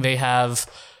King, they have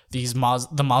these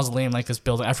the mausoleum, like this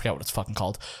building, I forget what it's fucking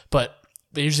called, but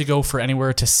they usually go for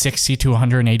anywhere to $60 to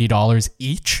 $180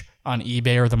 each on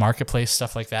eBay or the marketplace,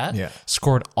 stuff like that. Yeah.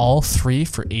 Scored all 3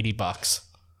 for $80.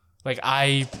 Like,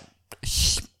 I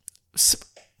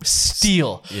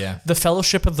steal. Yeah. The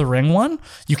Fellowship of the Ring one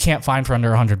you can't find for under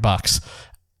 $100.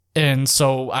 And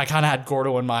so I kind of had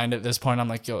Gordo in mind at this point. I'm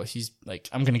like, yo, he's like,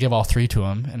 I'm going to give all 3 to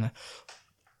him. And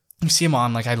you see him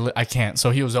on, like, I can't.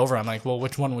 So he was over. I'm like, well,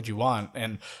 which one would you want?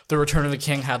 And the Return of the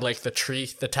King had like the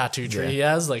tattoo tree he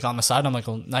has like on the side. I'm like,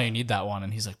 well, now you need that one.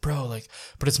 And he's like, bro, like,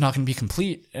 but it's not going to be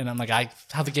complete. And I'm like, I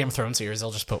have the Game of Thrones series.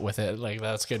 I'll just put with it. Like,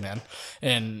 that's good, man.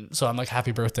 And so I'm like,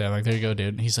 happy birthday. I'm like, there you go,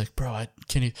 dude. And he's like, bro, I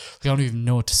don't even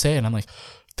know what to say. And I'm like,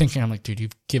 dude,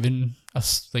 you've given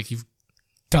us, like, you've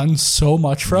done so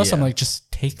much for us. Yeah. I'm like, just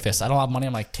take this. I don't have money.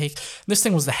 I'm like, this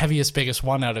thing was the heaviest, biggest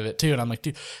one out of it too. And I'm like,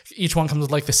 dude, each one comes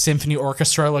with like the symphony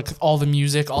orchestra, like all the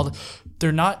music,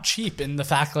 they're not cheap. And the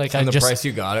fact, like, and the price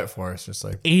you got it for, it's just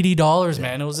like $80,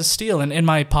 man. It was a steal. And in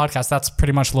my podcast, that's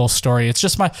pretty much a little story. It's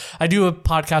just I do a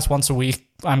podcast once a week.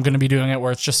 I'm going to be doing it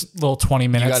where it's just a little 20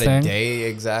 minutes you got thing. a day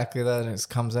exactly that it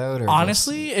comes out, or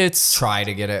honestly, it's try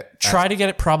to get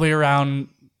it probably around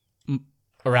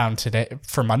today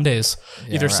for Mondays,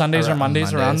 either Sundays or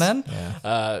Mondays around then.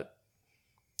 Yeah.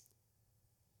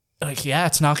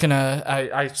 It's not gonna,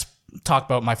 I talk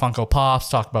about my Funko Pops,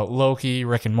 talk about Loki,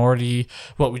 Rick and Morty,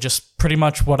 what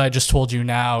I just told you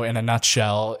now in a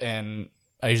nutshell. And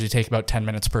I usually take about 10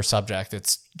 minutes per subject.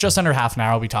 It's just under half an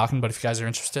hour I'll be talking, but if you guys are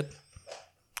interested,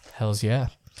 hells yeah.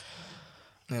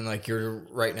 And like, you're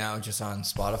right now just on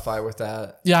Spotify with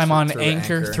that? Yeah, I'm on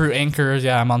through Anchor.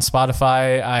 Yeah, I'm on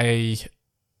Spotify. I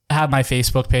have my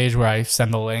Facebook page where I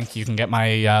send the link. You can get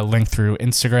my link through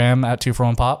Instagram at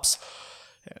 241pops.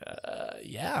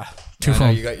 Yeah.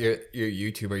 You got your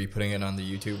YouTube. Are you putting it on the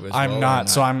YouTube as well? I'm not.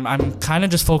 So I'm kind of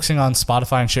just focusing on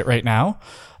Spotify and shit right now.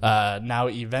 Now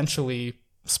eventually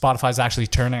Spotify's actually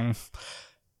turning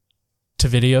to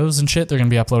videos and shit. They're going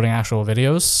to be uploading actual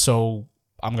videos. So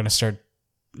I'm going to start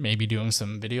maybe doing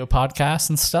some video podcasts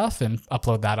and stuff and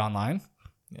upload that online.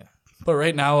 Yeah. But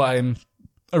right now I'm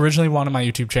originally wanted my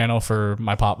YouTube channel for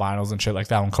my pop vinyls and shit like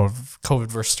that when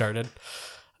COVID first started.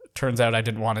 Turns out I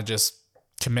didn't want to just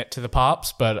commit to the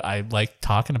pops, but I like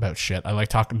talking about shit. I like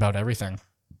talking about everything.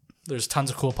 There's tons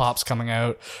of cool pops coming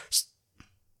out.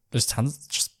 There's tons,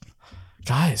 just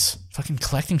guys, fucking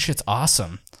collecting shit's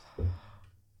awesome.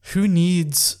 Who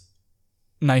needs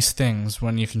nice things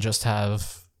when you can just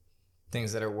have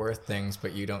things that are worth things,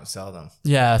 but you don't sell them?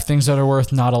 Yeah, things that are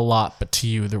worth not a lot, but to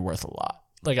you they're worth a lot.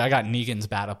 Like, I got Negan's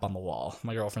bat up on the wall,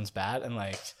 my girlfriend's bat, and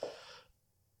like,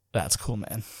 that's cool,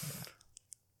 man. Yeah.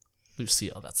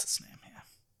 Lucille, that's his name. Yeah,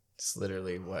 it's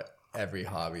literally what every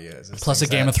hobby is. It's plus a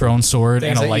Game of Thrones sword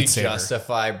and a lightsaber. You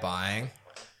justify buying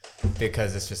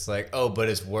because it's just like, oh, but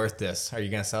it's worth this. Are you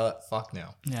gonna sell it? Fuck no.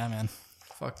 Yeah, man.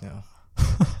 Fuck no.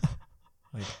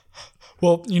 Like,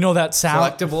 well, you know that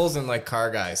sound. Collectibles and like car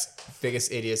guys,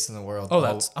 biggest idiots in the world. Oh,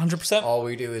 that's 100%. All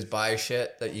we do is buy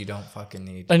shit that you don't fucking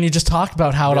need. And you just talk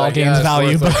about how it all gains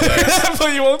value, but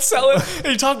you won't sell it.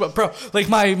 And you talk about, bro, like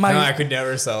my no, I could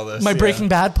never sell this. My Breaking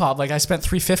Bad pop, like I spent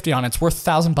 $350 on it. It's worth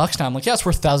 $1,000 now. I'm like, yeah, it's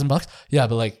worth $1,000. Yeah,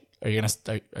 but like, are you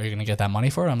gonna get that money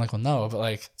for it? I'm like, well, no, but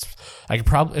like, I could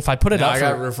probably, if I put it up. I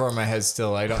got a roof over my head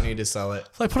still. I don't need to sell it.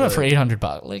 If I put it up for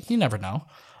 $800, like, you never know.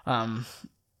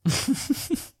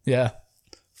 Yeah.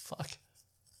 Fuck.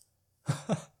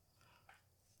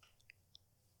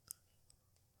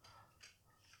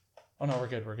 Oh no, we're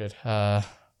good. Yeah,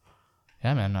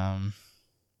 man.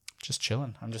 Just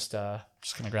chilling. I'm just gonna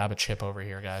grab a chip over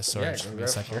here, guys. Sorry, yeah, just give me a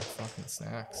sec here. Fucking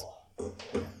snacks.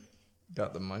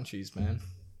 Got the munchies, man.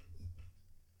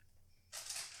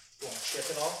 You want to chip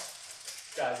it all?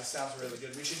 Guys, this sounds really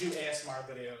good. We should do ASMR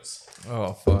videos.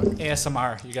 Oh fuck.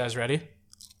 ASMR. You guys ready?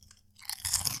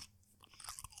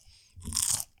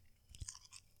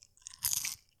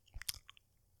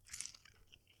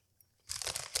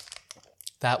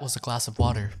 That was a glass of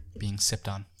water being sipped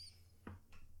on.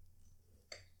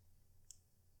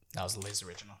 That was the Lay's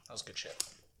original. That was good shit.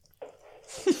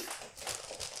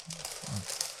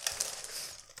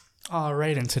 All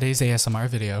right, in today's ASMR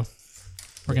video,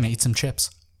 we're going to eat some chips.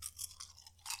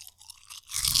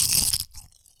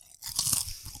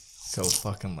 So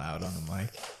fucking loud on the mic.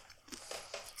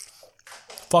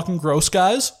 Fucking gross,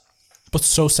 guys, but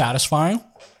so satisfying.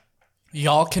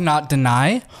 Y'all cannot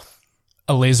deny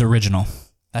a Lay's original.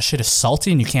 That shit is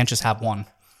salty and you can't just have one.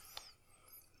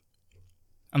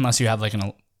 Unless you have like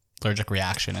an allergic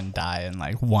reaction and die, and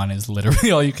like one is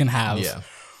literally all you can have. Yeah.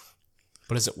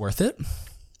 But is it worth it?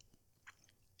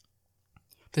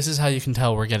 This is how you can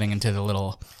tell we're getting into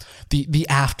the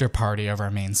after party of our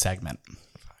main segment.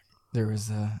 There was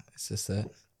it's just that.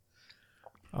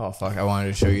 Oh fuck! I wanted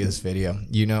to show you this video.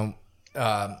 You know,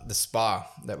 the spa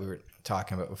that we were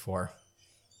talking about before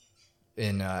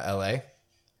in LA,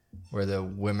 where the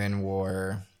women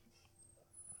were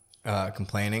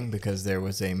complaining because there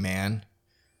was a man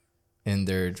in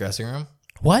their dressing room.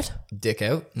 What? Dick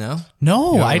out? No.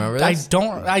 No, You I don't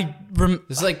don't.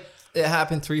 It's like it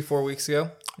happened 3-4 weeks ago,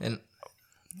 and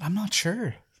I'm not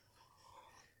sure.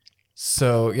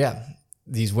 so yeah,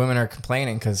 these women are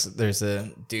complaining because there's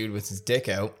a dude with his dick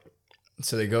out.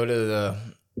 So they go to the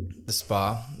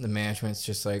spa. The management's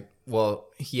just like, well,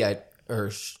 she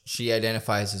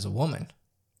identifies as a woman,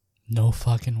 No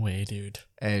fucking way, dude.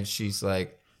 and she's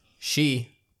like,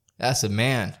 that's a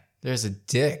man. There's a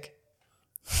dick.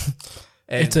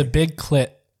 And It's a big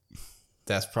clit.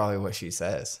 that's probably what she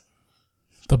says.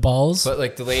 The balls. But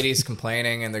like the lady's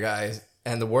complaining, and the guys,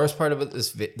 and the worst part of it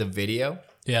is the video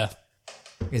Yeah.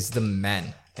 is the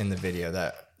men in the video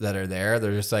that are there.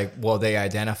 They're just like, well, they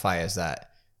identify as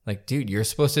that. Like, dude, you're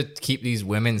supposed to keep these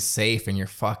women safe, and you're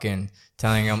fucking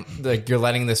telling them, like, you're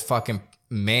letting this fucking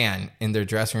man in their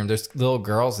dressing room. There's little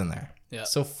girls in there. Yeah.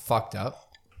 So fucked up.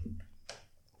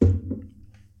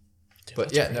 Dude, But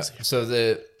that's yeah, no, crazy. so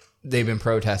they've been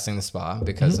protesting the spa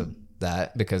because of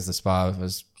that, because the spa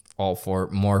was all for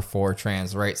more for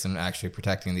trans rights and actually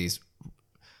protecting these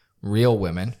real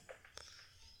women.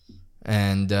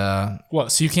 And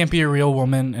What? So you can't be a real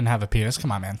woman and have a penis?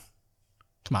 Come on, man.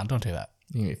 Come on, don't do that.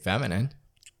 you can be feminine.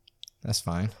 That's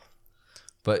fine.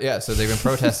 But yeah, so they've been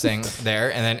protesting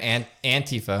there, and then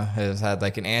Antifa has had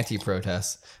like an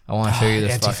anti-protest. I want to show you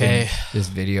this this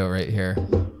video right here.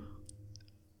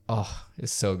 Oh,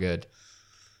 it's so good.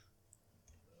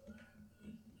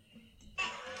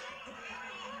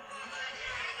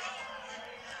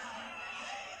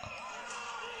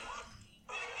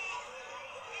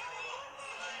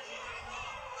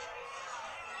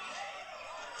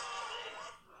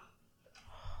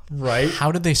 Right?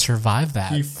 How did they survive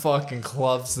that? He fucking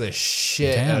clubs the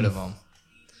shit out of him.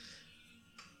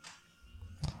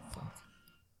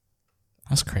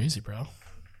 That's crazy, bro.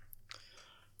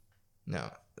 No,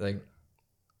 like,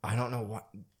 I don't know what.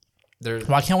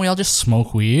 Why can't we all just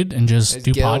smoke weed and just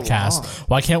do get podcasts? along.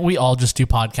 Why can't we all just do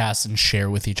podcasts and share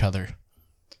with each other?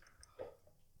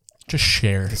 Just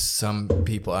share. Some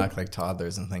people act like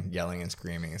toddlers and think yelling and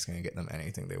screaming is going to get them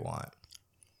anything they want.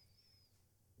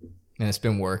 And it's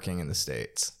been working in the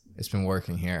States. It's been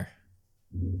working here.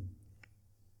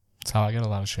 That's how I get a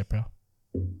lot of shit, bro.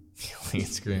 Yelling and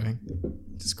screaming.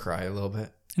 Just cry a little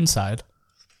bit. Inside.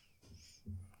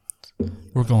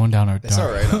 We're going down our dark. It's all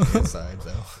right on the inside,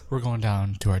 though. We're going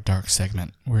down to our dark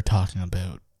segment. We're talking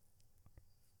about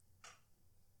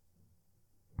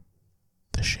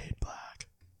the shade black.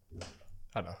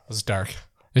 I don't know. It's dark.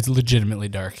 It's legitimately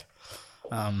dark.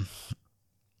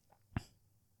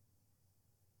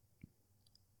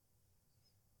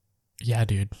 Yeah,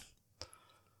 dude.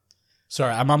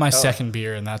 Sorry, I'm on my second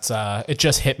beer, and that's it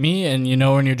just hit me, and you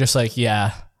know when you're just like,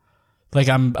 yeah, like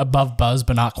I'm above buzz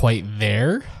but not quite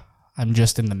there. I'm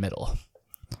just in the middle.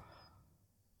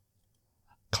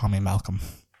 Call me Malcolm.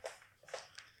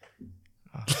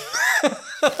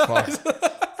 Fuck.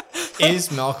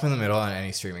 Is Malcolm in the Middle on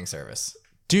any streaming service?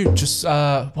 Dude, just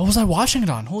what was I watching it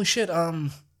on? Holy shit. I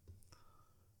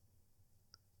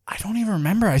don't even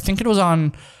remember. I think it was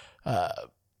on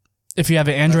if you have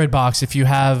an Android box, if you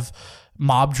have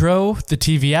Mobdro, the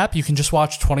TV app, you can just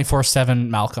watch 24/7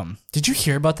 Malcolm. Did you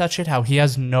hear about that shit? How he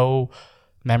has no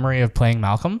memory of playing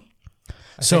Malcolm?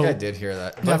 I think I did hear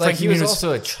that. But Yeah, like, Frankie he was Muniz-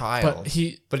 also a child.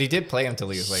 But he did play until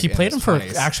he was like he played in him his for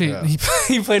 20s. actually Yeah.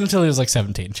 he played until he was like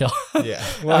 17. Chill. Yeah.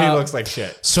 Well, he looks like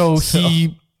shit. So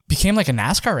he became like a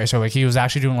NASCAR racer. Like he was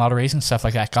actually doing a lot of racing stuff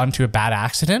like that. Got into a bad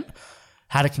accident,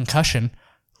 had a concussion,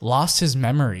 lost his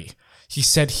memory. He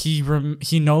said he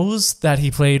knows that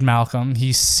he played Malcolm.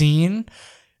 He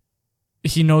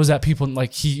knows that people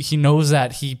like he knows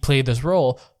that he played this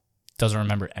role. Doesn't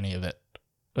remember any of it.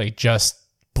 Like just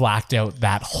blacked out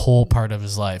that whole part of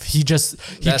his life. He That's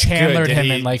Chandlered good. Did him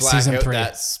he in like black season out 3.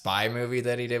 That spy movie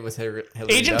that he did with Hillary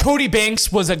Agent Duff? Cody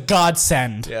Banks was a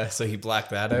godsend. Yeah, so he blacked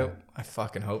that out. I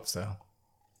fucking hope so.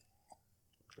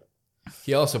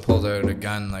 He also pulled out a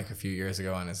gun like a few years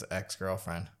ago on his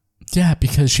ex-girlfriend. Yeah,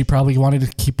 because she probably wanted to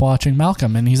keep watching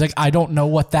Malcolm, and he's like, I don't know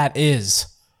what that is.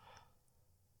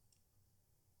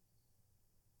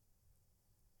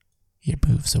 Your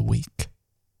moves are weak.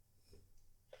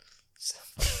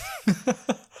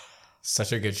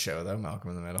 Such a good show, though, Malcolm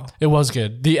in the Middle. It was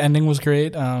good. The ending was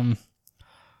great. It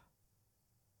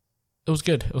was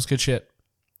good. It was good shit.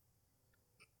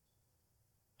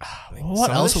 What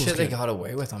Some else of the was shit they good? got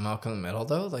away with on Malcolm in the Middle,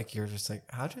 though, like you're just like,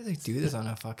 how do they do this on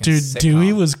a fucking Dude, sitcom?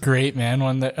 Dewey was great, man.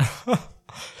 When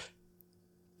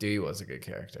Dewey was a good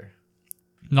character.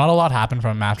 not a lot happened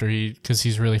from him after because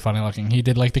he's really funny looking. He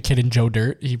did like the kid in Joe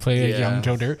Dirt. He played a young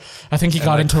Joe Dirt. I think he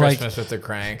got into Christmas with the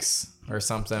Cranks or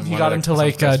something. he got into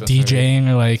like DJing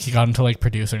or like he got into like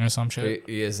producing or some shit.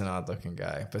 He is an odd looking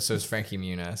guy, but so is Frankie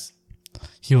Muniz.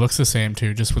 He looks the same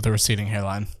too, just with a receding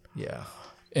hairline. Yeah.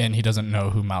 And he doesn't know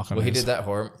who Malcolm is. Well, he did that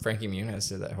horror. Frankie Muniz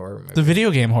did that horror movie. The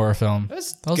video game horror film. That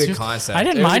was That was good good. concept. I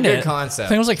didn't It was a mind good it. concept. I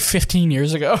think it was like 15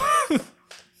 years ago.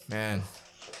 Man,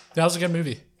 That was a good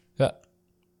movie. Yeah.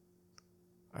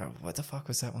 what the fuck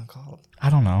was that one called? I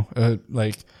don't know.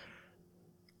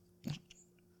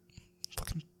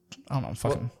 Fucking. I don't know.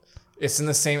 Fucking. Well, it's in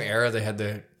the same era. They had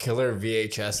the killer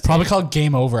VHS. Probably called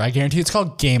Game Over. I guarantee it's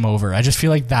called Game Over. I just feel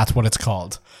like that's what it's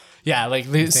called. Yeah, like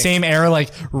the same era,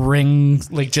 like Ring,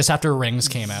 like just after Rings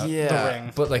came out. Yeah, The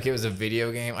Ring. but like it was a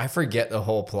video game. I forget the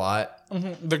whole plot.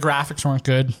 Mm-hmm. The graphics weren't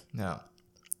good No,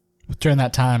 during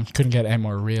that time. Couldn't get any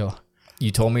more real. you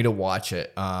told me to watch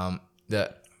it.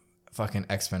 The fucking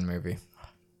X-Men movie.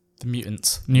 The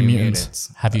Mutants, New Mutants.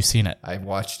 Mutants. Have you seen it? I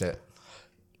watched it.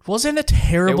 Wasn't a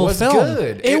terrible It was film.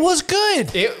 good. It was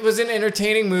good. It was an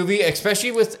entertaining movie,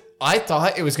 especially with. I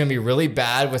thought it was going to be really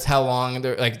bad with how long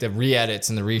the re-edits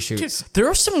and the reshoots. There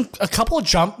were a couple of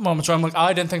jump moments where I'm like, oh,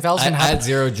 I didn't think that was I going to happen. had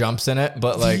 0 jumps in it,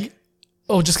 but like,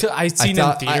 just because I'd seen it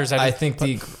in theaters. I think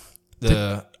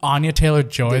the Anya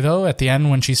Taylor-Joy though at the end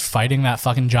when she's fighting that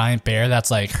fucking giant bear that's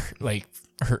like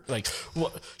her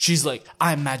she's like,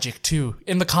 I'm magic too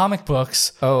in the comic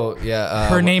books. Oh yeah,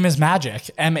 her name is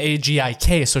Magic,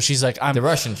 Magik. So she's like, I'm the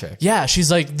Russian chick. Yeah, she's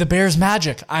like, the bear's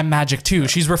magic. I'm magic too.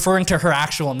 She's referring to her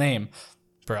actual name,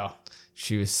 bro.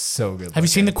 She was so good. Have you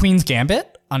seen The Queen's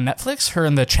Gambit on Netflix? Her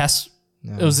in the chess.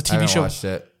 No, it was a TV show. Watched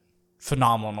it.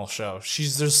 Phenomenal show.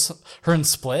 There's her in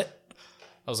Split.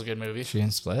 That was a good movie. She in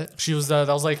Split. She was that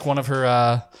was like one of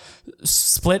her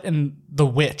Split and The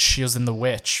Witch. She was in The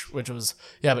Witch, which was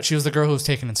but she was the girl who was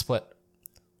taken in Split.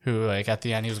 Who like at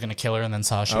the end he was gonna kill her and then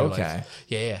saw she okay.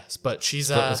 But she's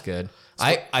Split was good.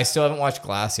 I still haven't watched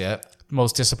Glass yet.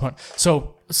 Most disappointing.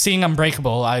 So seeing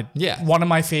Unbreakable, one of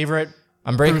my favorite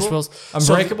Unbreakable. Bruce Willis.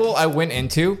 Unbreakable. I went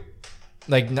into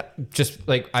I was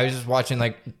just watching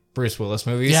like Bruce Willis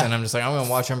movies and I'm just like, I'm gonna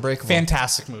watch Unbreakable.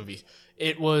 Fantastic movie.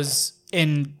 It was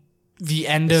in the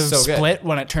end of Split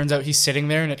when it turns out he's sitting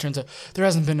there and it turns out there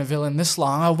hasn't been a villain this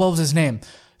long. Oh, what was his name?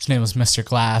 His name was Mr.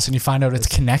 Glass, and you find out it's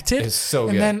connected. It's so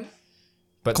and good. then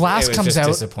But Glass comes out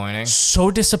disappointing. So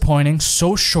disappointing,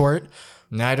 so short.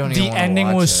 No, I don't even want to ending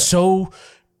watch was it. so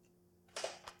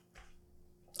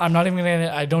I'm not even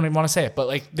gonna I don't even want to say it, but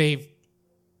like they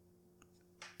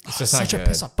it's just such not a good.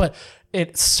 piss off. But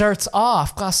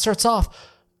Glass starts off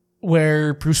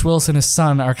where Bruce Willis and his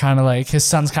son are kind of like, his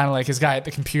son's kind of like his guy at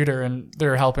the computer and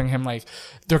they're helping him, like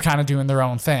they're kind of doing their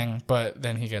own thing, but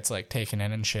then he gets like taken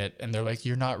in and shit and they're like,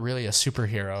 you're not really a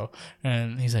superhero.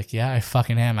 And he's like, yeah, I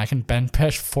fucking am. I can bench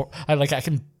press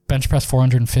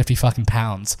 450 fucking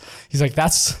pounds. He's like,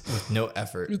 that's with no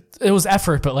effort. It was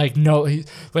effort, but like no,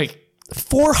 like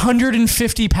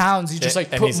 450 pounds. He just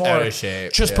like and put he's more. out of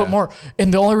shape. Just put more.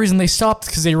 And the only reason they stopped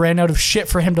because they ran out of shit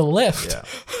for him to lift.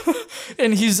 Yeah.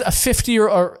 And he's a 50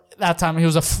 or that time he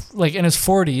was like in his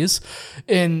 40s,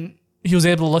 and he was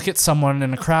able to look at someone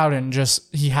in a crowd and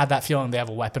just he had that feeling they have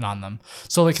a weapon on them.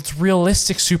 So like it's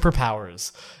realistic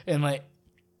superpowers and like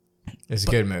It's a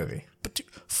good movie. But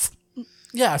dude,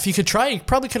 yeah, if you could try, you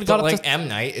probably could have got But up like M.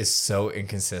 Night is so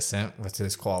inconsistent with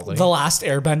his quality. The Last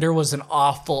Airbender was an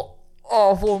awful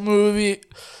movie.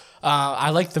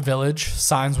 I liked The Village.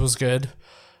 Signs was good.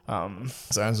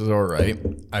 Signs was all right.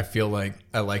 I feel like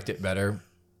I liked it better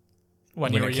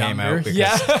when you were it came younger. out.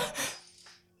 Yeah.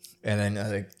 And then I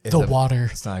think The Water.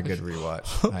 It's not a good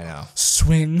rewatch. I know.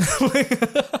 Swing.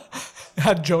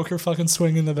 Had Joker fucking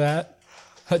swinging the bat.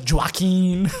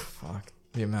 Joaquin. Fuck.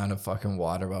 The amount of fucking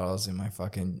water bottles in my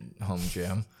fucking home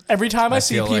gym. Every time I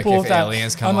see feel people like with if that,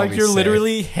 aliens come, I'm I'll like, be you're safe.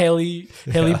 literally Haley.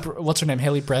 What's her name?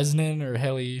 Haley Bresnan or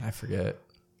Haley? I forget.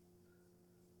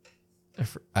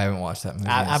 I haven't watched that movie.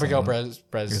 Abigail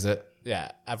Is it?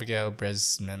 Yeah, Abigail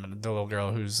Bresnan, the little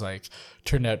girl who's like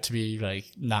turned out to be like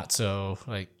not so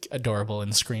like adorable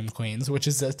in Scream Queens, which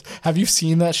is that. Have you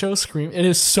seen that show, Scream? It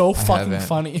is so fucking haven't.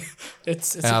 funny.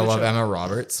 It's And I love Emma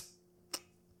Roberts.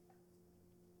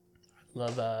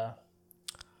 Love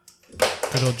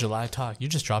good old July talk. You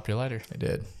just dropped your lighter. I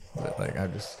did, but like I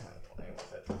just.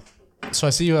 So I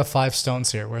see you have 5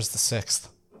 stones here. Where's the 6th?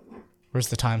 Where's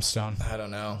the time stone? I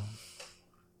don't know.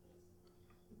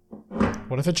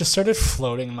 What if it just started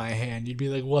floating in my hand? You'd be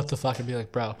like, what the fuck? I'd be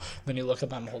like, bro. Then you look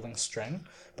up, I'm holding string.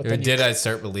 But If it did, I'd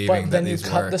start believing but that then you these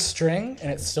cut work. the string and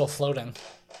it's still floating.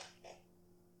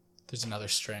 There's another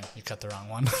string. You cut the wrong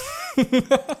one.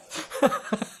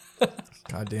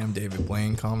 Goddamn, David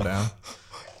Blaine, calm down.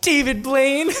 David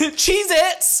Blaine,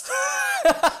 Cheez-Its.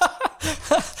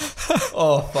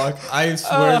 Oh fuck! I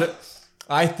swear,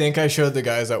 I think I showed the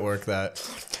guys at work that.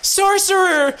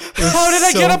 Sorcerer! How did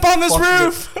I get up on this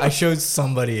roof? I showed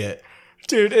somebody it.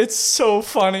 Dude, it's so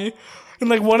funny. And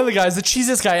like one of the guys, the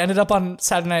Cheez-Its guy, ended up on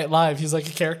Saturday Night Live. He's like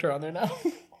a character on there now.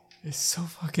 It's so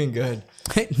fucking good.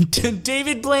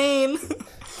 David Blaine.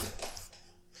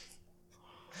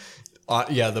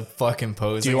 Yeah, the fucking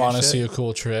pose. Do you want to see a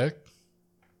cool trick?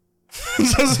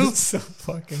 It's so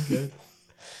fucking good.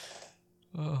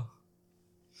 Oh.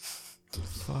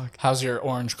 Fuck. How's your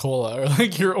orange cola or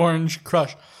like your orange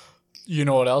crush? You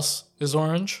know what else is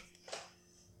orange?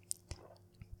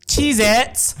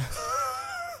 Cheez-Its.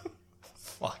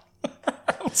 Fuck.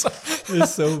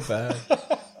 It's so bad.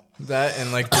 That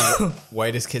and like the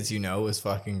Whitest Kids You Know is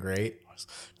fucking great.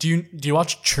 Do you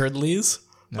watch Churdleys?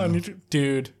 No. On YouTube?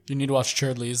 Dude, you need to watch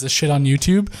Churdleys. This shit on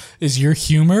YouTube is your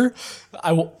humor.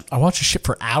 I watch this shit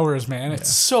for hours, man.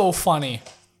 It's so funny.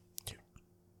 Dude,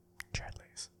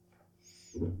 Churdleys.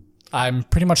 I'm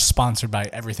pretty much sponsored by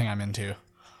everything I'm into.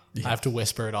 Yeah. I have to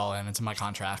whisper it all in. It's in my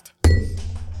contract.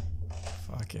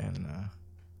 Fucking.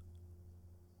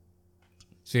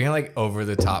 Speaking of like over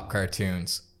the top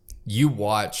cartoons, you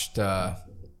watched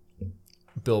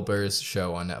Bill Burr's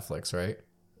show on Netflix, right?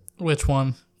 Which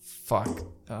one? Fuck.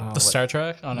 Star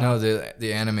Trek? Oh, no,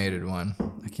 the animated one.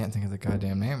 I can't think of the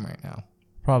goddamn name right now.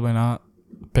 Probably not.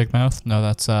 Big Mouth? No,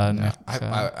 that's Nick.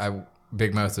 I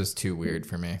Big Mouth was too weird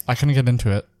for me. I couldn't get into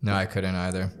it. No, I couldn't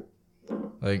either.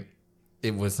 Like,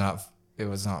 it was not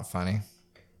funny.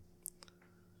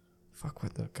 Fuck,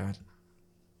 what the god.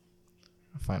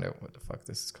 I'll find out what the fuck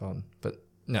this is called. But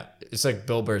no, it's like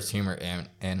Bill Burr's humor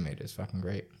animated is fucking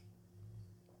great.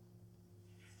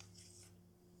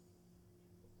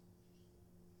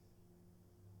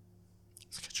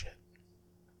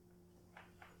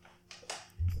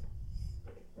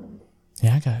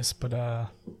 Yeah, guys, but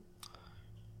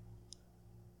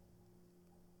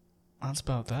that's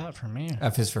about that for me.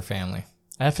 F is for family.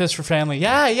 F is for family.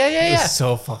 Yeah. It's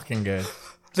so fucking good.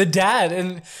 The dad,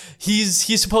 and he's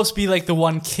supposed to be like the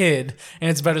one kid, and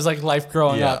it's about his like life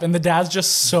growing up, and the dad's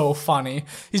just so funny.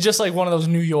 He's just like one of those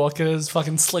New Yorkers,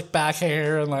 fucking slick back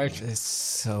hair, and like it's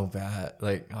so bad.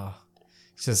 Like, oh,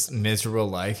 it's just miserable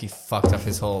life. He fucked up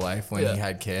his whole life when he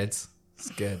had kids.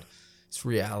 It's good. It's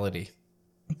reality.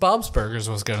 Bob's Burgers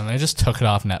was good, and they just took it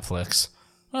off Netflix.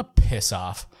 What a piss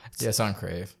off. It's on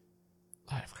Crave.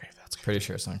 I have Crave. That's good. Pretty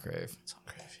sure it's on Crave. It's on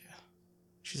Crave, yeah.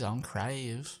 She's on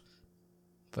Crave.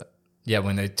 But yeah,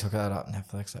 when they took that off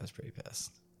Netflix, I was pretty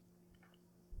pissed.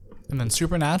 And then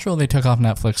Supernatural, they took off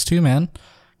Netflix too, man.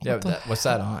 Yeah, what's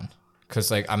that on?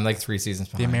 Because like I'm like 3 seasons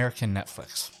behind. The American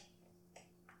Netflix.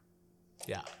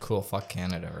 Yeah. Cool. Fuck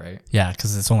Canada, right? Yeah,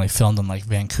 because it's only filmed in like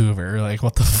Vancouver. Like,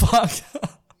 what the fuck?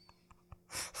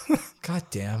 God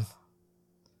damn.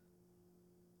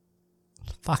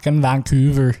 Fucking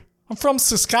Vancouver. I'm from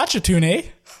Saskatchewan, eh?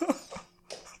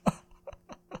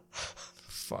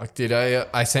 Fuck, dude.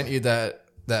 I sent you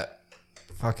that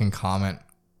fucking comment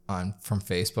from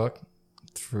Facebook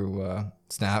through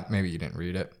Snap. Maybe you didn't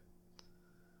read it.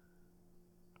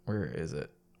 Where is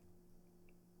it?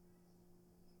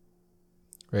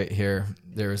 Right here.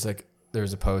 There was a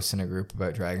post in a group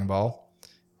about Dragon Ball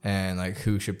and like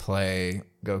who should play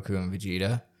Goku and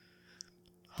Vegeta.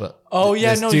 But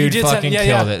you did fucking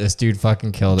killed it. This dude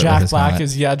fucking killed it. Jack Black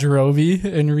is Yajirobe,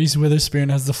 and Reese Witherspoon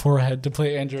has the forehead to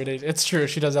play Android 8. It's true.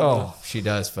 She does have she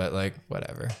does, but like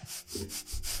whatever.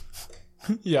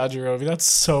 Yajirobe. That's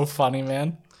so funny,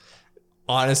 man.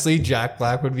 Honestly, Jack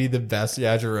Black would be the best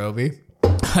Yajirobe.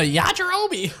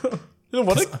 Yajirobe.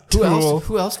 What a tool.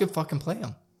 Who else could fucking play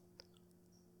him?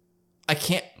 I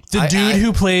can't. The dude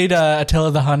who played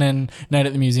Attila the Hun in Night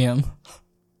at the Museum.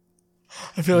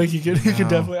 I feel like he could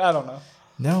definitely. I don't know.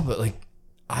 No, but like,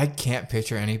 I can't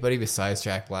picture anybody besides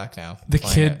Jack Black now. The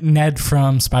kid Ned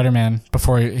from Spider-Man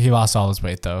before he lost all his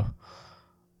weight though.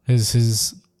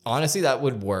 His honestly, that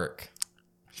would work.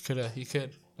 He could. I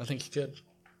think he could.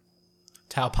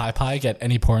 Tao Pai Pai, get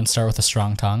any porn star with a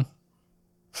strong tongue.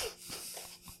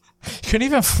 He couldn't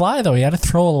even fly though. He had to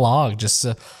throw a log just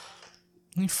to.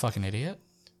 You fucking idiot.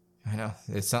 I know.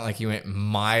 It's not like he went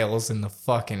miles in the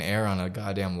fucking air on a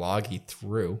goddamn log he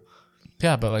threw.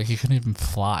 Yeah, but like he couldn't even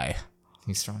fly.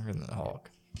 He's stronger than the Hulk.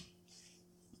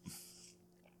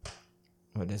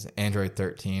 What is it? Android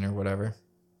 13 or whatever?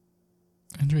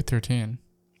 Android 13.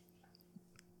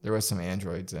 There was some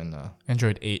androids in...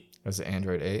 Android 8. Was it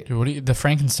Android 8? Dude, the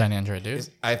Frankenstein android, dude.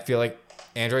 I feel like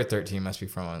Android 13 must be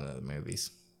from one of the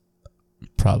movies.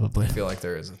 Probably. I feel like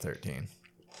there is a 13.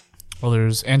 Well,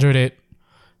 there's Android 8,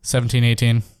 17,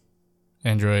 18,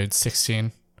 Android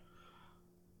 16.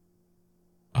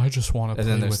 I just want to play with birds.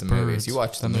 And then there's the movies. You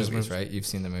watch the movies, right? You've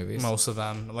seen the movies? Most of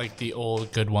them. Like the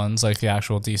old good ones, like the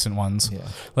actual decent ones. Yeah.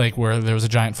 Like where there was a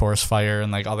giant forest fire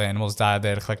and like all the animals died. They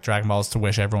had to collect Dragon Balls to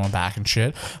wish everyone back and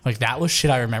shit. Like that was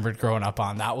shit I remembered growing up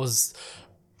on. That was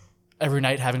every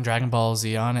night having Dragon Ball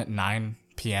Z on at 9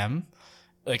 p.m.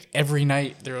 Like every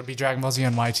night there would be Dragon Ball Z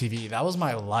on YTV. That was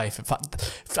my life.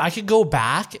 If I could go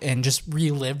back and just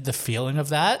relive the feeling of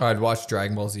that. I'd watch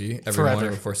Dragon Ball Z every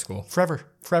morning before school. Forever.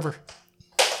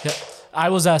 Yep. I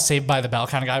was a Saved by the Bell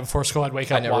kind of guy before school. I'd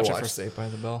wake up, watch it first. Saved by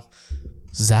the Bell.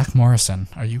 Zach Morrison.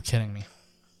 Are you kidding me?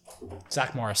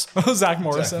 Zach Morris. Zach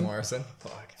Morrison.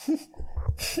 Fuck.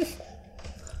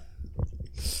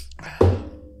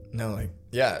 No, like,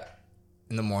 yeah.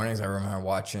 In the mornings, I remember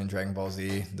watching Dragon Ball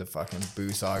Z, the fucking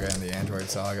Boo Saga and the Android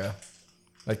Saga.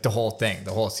 Like the whole thing,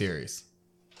 the whole series.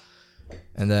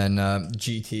 And then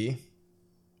GT.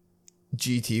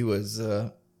 GT was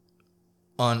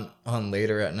on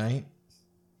later at night.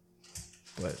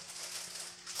 But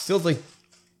still, like,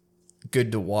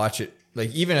 good to watch it. Like,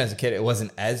 even as a kid, it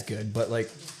wasn't as good. But, like,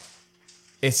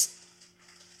 it's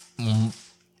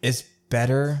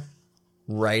better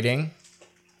writing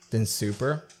than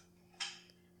Super.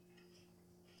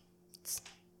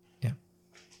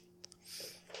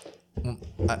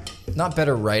 Not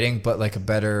better writing, but like a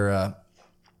better...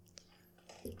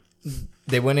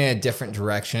 they went in a different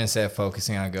direction instead of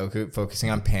focusing on Goku.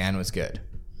 Focusing on Pan was good.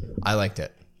 I liked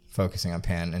it. Focusing on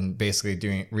Pan and basically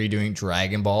redoing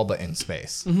Dragon Ball, but in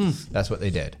space. Mm-hmm. That's what they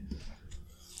did.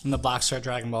 And the Black Star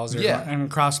Dragon Balls. Yeah.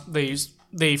 And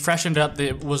they freshened up.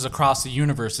 It was across the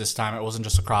universe this time. It wasn't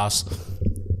just across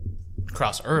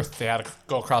Earth. They had to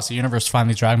go across the universe to find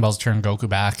these Dragon Balls, turn Goku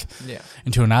back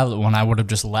into an adult. When I would have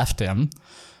just left him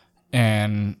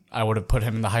and I would have put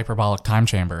him in the hyperbolic time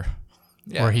chamber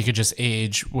where he could just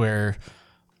age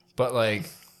But like,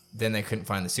 then they couldn't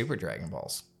find the Super Dragon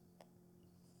Balls.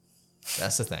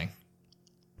 That's the thing.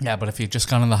 Yeah, but if he'd just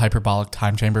gone in the hyperbolic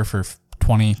time chamber for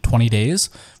 20 days,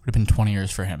 it would have been 20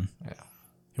 years for him. Yeah.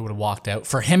 He would have walked out.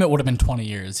 For him, it would have been 20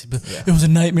 years. It was a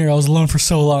nightmare. I was alone for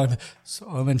so long. So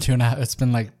I'm in 2.5. It's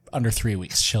been like under 3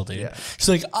 weeks. Chill, dude. Yeah. He's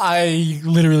like, I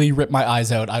literally ripped my eyes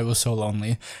out. I was so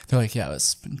lonely. They're like, yeah,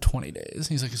 it's been 20 days.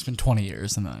 He's like, it's been 20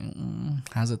 years. And I'm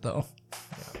like, has it though?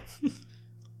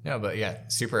 Yeah, but yeah,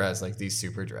 Super has like these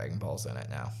Super Dragon Balls in it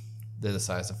now. They're the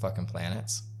size of fucking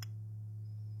planets.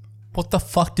 What the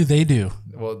fuck do they do?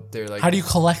 Well, they're like... How do you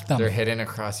collect them? They're hidden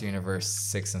across Universe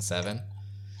 6 and 7.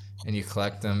 And you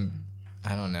collect them,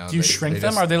 I don't know. Do you shrink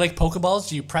them? Are they like Pokeballs?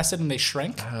 Do you press it and they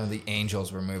shrink? I don't know, the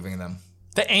angels were moving them.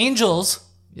 The angels?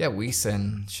 Yeah, we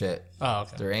send shit. Oh,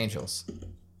 okay. They're angels.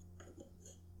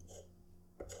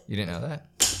 You didn't know that?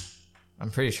 I'm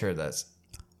pretty sure that's...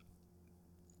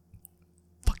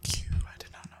 Fuck you, I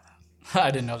did not know that.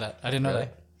 I didn't know that. Really?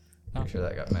 that. No. I'm sure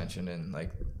that got mentioned in, like,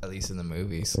 at least in the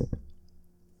movies.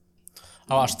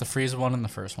 I watched the Frieza one and the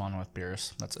first one with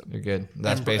Beerus. That's it. You're good.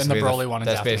 That's and the Broly one in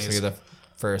That's Japanese. basically the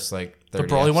first, like, 30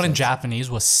 The Broly episodes. one in Japanese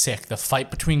was sick. The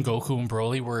fight between Goku and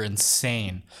Broly were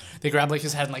insane. They grab, like,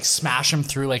 his head and, like, smash him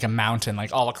through, like, a mountain,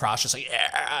 like, all across, just like,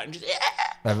 yeah.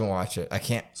 I haven't watched it. I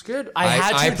can't. It's good.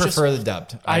 I prefer the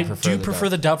dubbed. I do prefer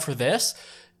the dub for this.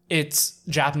 It's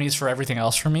Japanese for everything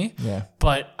else for me. Yeah.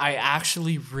 But I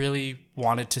actually really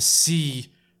wanted to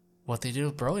see what they did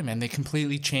with Broly, man. They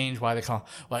completely changed why they call him.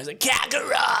 Why he's like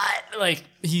Kakarot. Like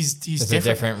he's There's different. a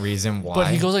different reason why. But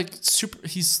he goes like super.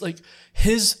 He's like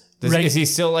his. Is he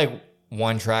still like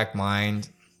one track mind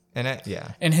in it?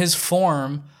 Yeah. In his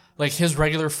form, like his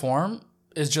regular form,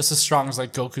 is just as strong as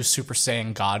like Goku's Super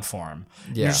Saiyan God form.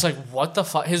 Yeah. You're just like, what the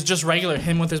fuck? His just regular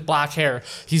him with his black hair.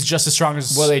 He's just as strong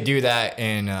as. Well, they do that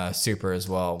in Super as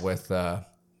well with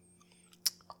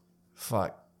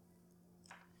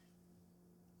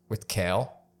with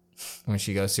Kale. When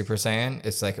she goes Super Saiyan,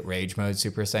 it's like Rage Mode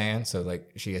Super Saiyan. So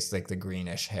like she gets like the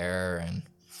greenish hair and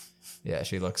yeah,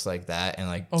 she looks like that and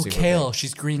like. Oh, super Kale. big.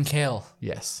 She's green Kale.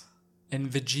 Yes. And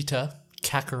Vegeta,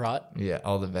 Kakarot. Yeah,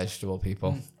 all the vegetable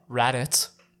people. Raditz.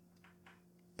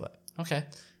 But okay.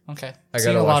 I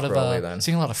gotta watch Broly then.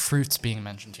 Seeing a lot of fruits being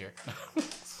mentioned here.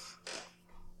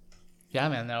 Yeah,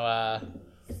 man. No.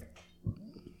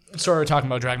 Sorry, we're talking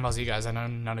about Dragon Ball Z, guys. I know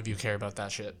none of you care about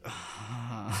that shit.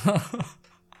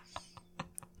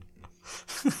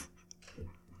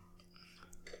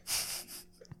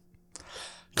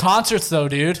 Concerts, though,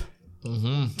 dude.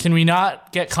 Mm-hmm. Can we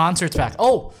not get concerts back?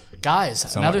 Oh,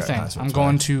 guys, another thing. I'm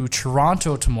going to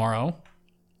Toronto tomorrow.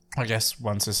 I guess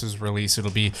once this is released,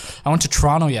 it'll be. I went to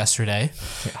Toronto yesterday,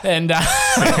 and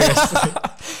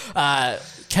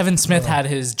Kevin Smith had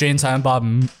his Jay and Silent Bob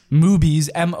Moobies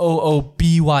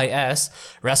MOOBYS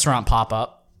restaurant pop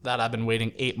up that I've been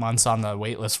waiting 8 months on the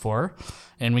wait list for,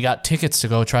 and we got tickets to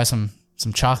go try some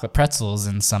chocolate pretzels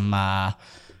and some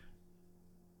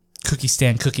cookie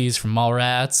stand cookies from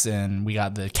Mallrats, and we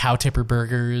got the cow tipper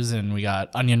burgers, and we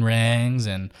got onion rings,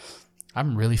 and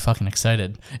I'm really fucking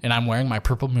excited. And I'm wearing my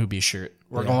purple Movie shirt.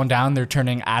 We're going down. They're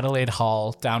turning Adelaide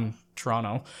Hall down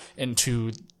Toronto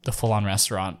into the full-on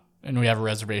restaurant. And we have a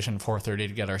reservation at 4:30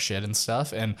 to get our shit and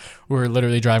stuff. And we're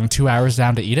literally driving 2 hours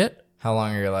down to eat it. how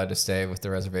long are you allowed to stay with the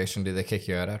reservation? Do they kick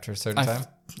you out after a certain time?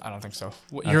 I don't think so.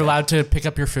 You're allowed to pick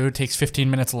up your food. It takes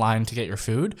 15 minutes line to get your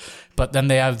food. But then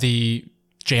they have the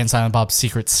Jay and Silent Bob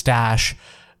Secret Stash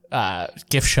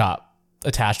gift shop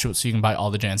attached to it, so you can buy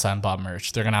all the Jay and Silent Bob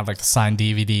merch. They're going to have like the signed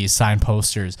DVDs, signed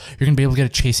posters. You're going to be able to get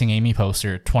a Chasing Amy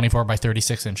poster, 24 by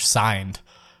 36 inch signed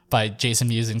by Jason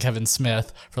Mewes and Kevin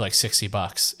Smith for like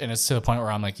 $60. And it's to the point where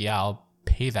I'm like, yeah, I'll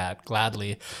pay that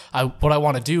gladly. What I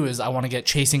want to do is I want to get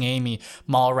Chasing Amy,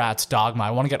 Mallrats, Dogma.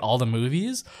 I want to get all the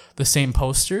movies, the same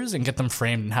posters, and get them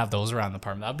framed and have those around the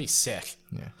apartment. That'd be sick.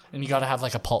 Yeah. And you got to have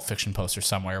like a Pulp Fiction poster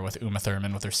somewhere with Uma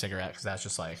Thurman with her cigarette, because that's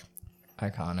just like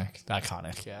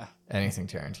iconic. Yeah. Anything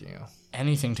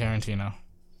Tarantino.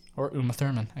 Or Uma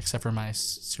Thurman, except for my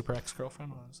super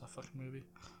ex-girlfriend. What was that fucking movie?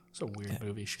 It's a weird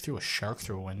movie. She threw a shark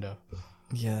through a window.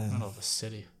 Yeah. In the middle of a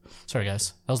city. Sorry,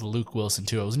 guys. That was Luke Wilson,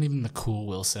 too. It wasn't even the cool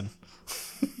Wilson.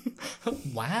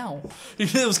 Wow.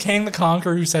 It was Kang the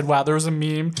Conqueror who said, wow. There was a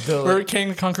meme where Kang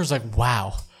the Conqueror's like,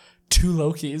 wow, 2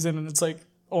 Lokis. And it's like,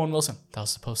 Owen Wilson. That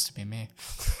was supposed to be me.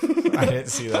 I didn't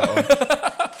see that one.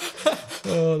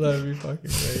 Oh, that'd be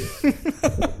fucking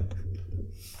great.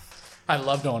 I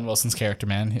loved Owen Wilson's character,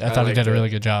 man. I thought he did a really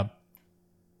good job.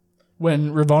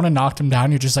 When Ravonna knocked him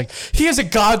down, you're just like, he is a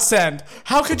godsend.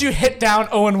 How could you hit down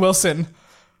Owen Wilson?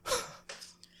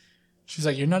 She's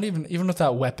like, you're not even with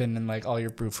that weapon and like all your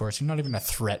brute force, you're not even a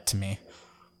threat to me.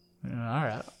 All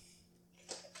right.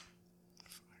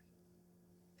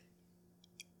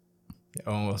 Yeah,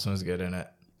 Owen Wilson was good in it.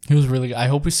 He was really good. I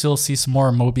hope we still see some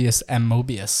more Mobius and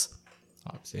Mobius.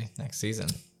 Obviously, next season.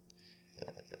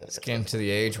 It's getting to the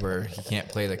age where he can't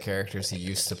play the characters he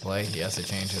used to play. He has to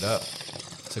change it up.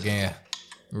 So getting a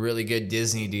really good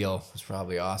Disney deal was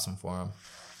probably awesome for him.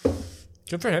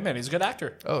 Good for him, man. He's a good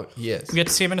actor. Oh, he is. We get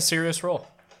to see him in a serious role.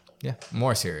 Yeah,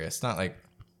 more serious. Not like...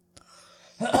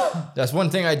 That's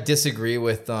one thing I disagree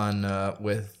with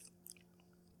with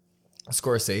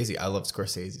Scorsese. I love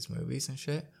Scorsese's movies and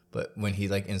shit, but when he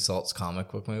like insults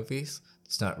comic book movies,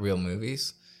 it's not real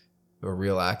movies or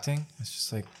real acting. It's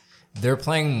just like they're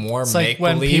playing more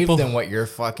make-believe than what you're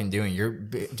fucking doing. You're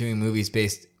doing movies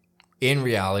based in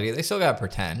reality. They still gotta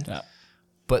pretend. Yeah.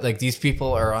 But like these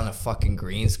people are on a fucking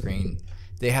green screen.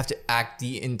 They have to act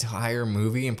the entire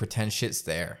movie and pretend shit's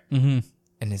there. Mm-hmm.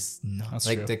 And it's not. That's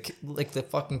like true. The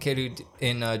fucking kid who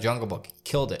in Jungle Book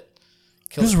killed it.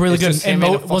 He was really good. And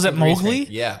was it Mowgli?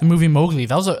 Yeah. The movie Mowgli.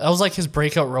 That was like his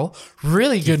breakout role.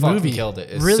 Really good movie. Killed it.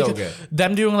 It's really so good.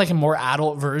 Them doing like a more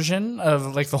adult version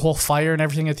of like the whole fire and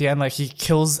everything at the end. Like he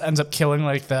ends up killing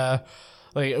like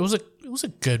it was a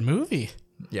good movie.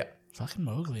 Yeah. Fucking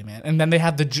Mowgli, man. And then they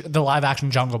had the live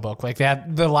action Jungle Book. Like they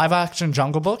had the live action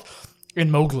Jungle Book in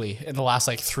Mowgli in the last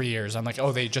like 3 years. I'm like,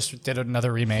 oh, they just did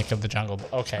another remake of the Jungle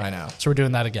Book. Okay. I know. So we're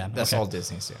doing that again. That's all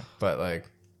Disney's doing. But like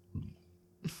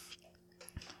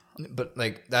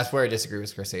that's where I disagree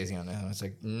with Scorsese on that. It's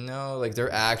like, no, like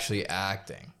they're actually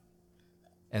acting.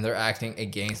 and they're acting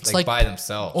against like by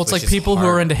themselves. Well, it's like people who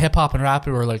are into hip hop and rap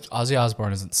who are like, Ozzy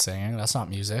Osbourne isn't singing. That's not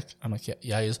music. I'm like,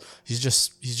 yeah, he's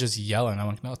just yelling. I'm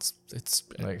like, no, it's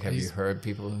like, have you heard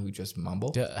people who just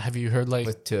mumble? Yeah, have you heard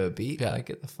like to a beat? Yeah, like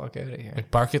get the fuck out of here.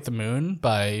 Like Bark at the Moon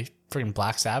by freaking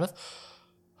Black Sabbath.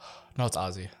 No, it's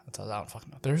Ozzy. I don't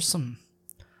fucking know. There's some.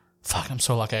 Fuck, I'm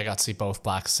so lucky I got to see both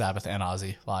Black Sabbath and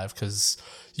Ozzy live because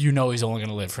he's only going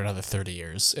to live for another 30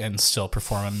 years and still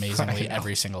perform amazingly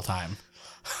every single time.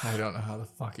 I don't know how the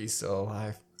fuck he's still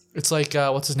alive. It's like,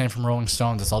 what's his name from Rolling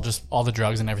Stones? It's all the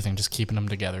drugs and everything just keeping them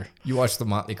together. You watched the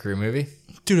Motley Crue movie?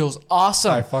 Dude, it was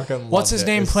awesome. I fucking loved What's his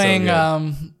name playing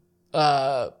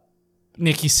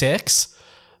Nikki Sixx?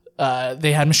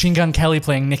 They had Machine Gun Kelly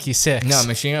playing Nikki Sixx. No,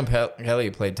 Machine Gun Kelly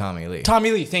played Tommy Lee.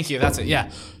 Tommy Lee, thank you. That's it, yeah.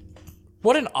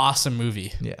 What an awesome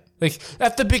movie. Yeah. Like,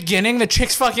 at the beginning, the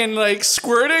chick's fucking, like,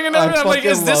 squirting and everything. I'm like,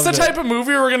 is this the type of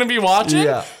movie we're going to be watching?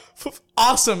 Yeah.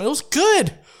 Awesome. It was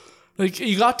good. Like,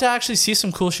 you got to actually see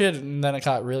some cool shit, and then it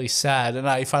got really sad. And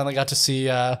I finally got to see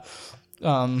that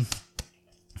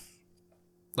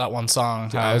one song.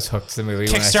 Dude, I was hooked to the movie.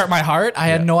 Kickstart My Heart. I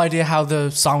had no idea how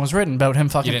the song was written about him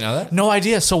fucking... You didn't know that? No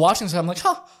idea. So watching this, I'm like,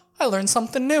 I learned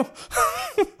something new.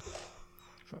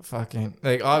 Fucking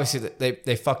like obviously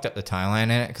they fucked up the timeline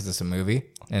in it because it's a movie.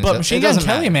 And but Machine Gun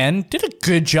Kelly, man, did a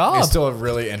good job. It's still a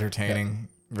really entertaining,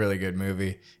 really good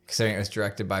movie. Considering it was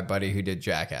directed by Buddy who did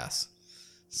Jackass.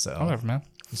 So whatever, man.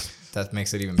 That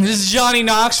makes it even better. This is Johnny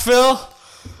Knoxville.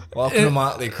 Welcome to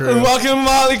Motley Crue. Welcome to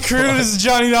Motley Crue. This is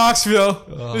Johnny Knoxville.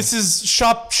 Oh. This is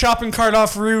shopping cart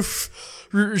off roof,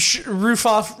 roof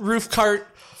off roof cart,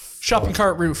 shopping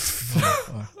cart roof.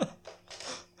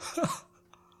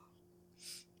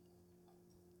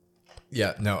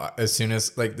 Yeah, no, as soon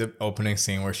as, like, the opening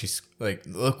scene where she's, like,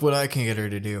 look what I can get her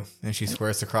to do. And she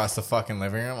squirts across the fucking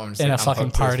living room. I'm just in like, a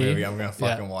fucking party. Movie. I'm going to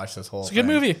fucking watch this whole thing. It's a good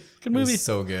movie. Good movie. It's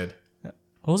so good. Yeah.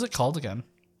 What was it called again?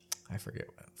 I forget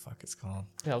what the fuck it's called.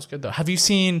 Yeah, it was good, though. Have you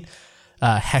seen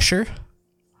Hesher?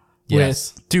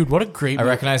 Yes. Dude, what a great movie.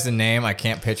 I recognize the name. I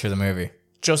can't picture the movie.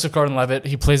 Joseph Gordon-Levitt.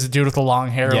 He plays the dude with the long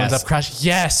hair. Ends up crashing.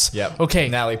 Yes. Yep. Okay.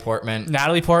 Natalie Portman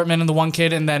and the one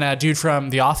kid, and then a dude from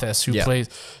The Office who plays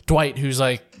Dwight, who's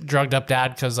like drugged up dad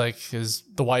because like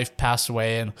the wife passed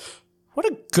away. And what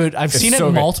a good! I've seen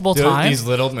it multiple times. These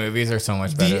little movies are so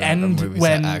much better than the movies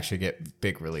that actually get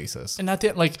big releases. And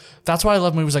that's why I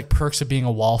love movies like Perks of Being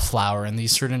a Wallflower and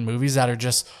these certain movies that are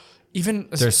just. Even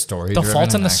their story, The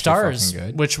Fault in the Stars,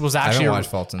 which was actually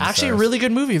a really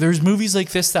good movie. There's movies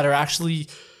like this that are actually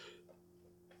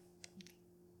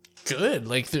good.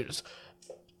 Like there's.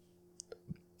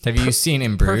 Have you seen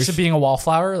In Bruges? Perks of Being a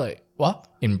Wallflower, like what?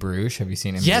 In Bruges, have you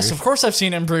seen In Bruges? Yes, of course I've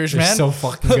seen In Bruges, man. So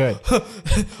fucking good.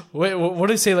 Wait, what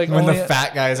did they say? Like when the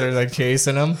fat guys are like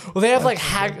chasing them. Well, they have like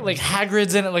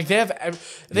Hagrid's in it. Like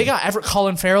they got Everett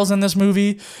Colin Farrell's in this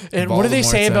movie. And what do they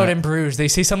say about In Bruges? They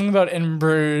say something about In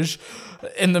Bruges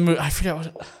in the movie. I forget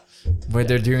what. Where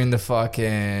they're doing the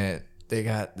fucking. They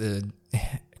got the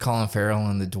Colin Farrell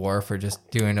and the dwarf are just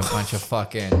doing a bunch of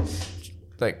fucking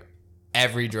like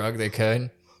every drug they could.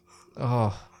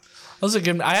 Oh. That was a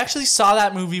good. I actually saw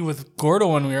that movie with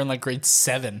Gordo when we were in like grade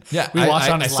 7. Yeah, we watched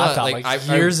it on his laptop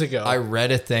years ago. I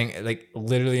read a thing like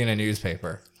literally in a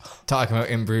newspaper talking about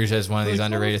In Bruges as one of these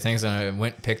underrated things, and I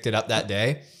picked it up that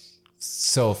day.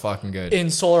 So fucking good.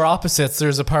 In Solar Opposites,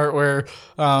 there's a part where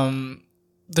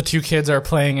the two kids are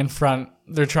playing in front.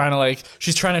 They're trying to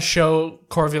she's trying to show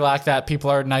Corvillac that people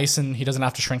are nice and he doesn't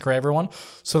have to shrink ray everyone.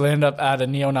 So they end up at a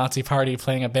neo-Nazi party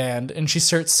playing a band, and she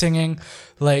starts singing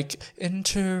like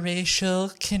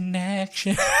interracial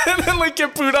connection and then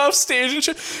get booed off stage and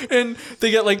shit. And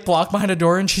they get blocked behind a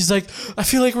door, and she's like, I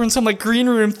feel like we're in some green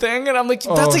room thing. And I'm like,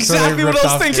 that's exactly what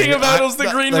I was thinking about. It was the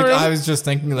green room. I was just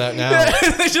thinking that now.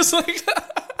 Yeah, they just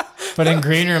But in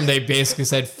Green Room, they basically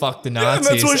said "fuck the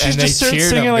Nazis," and they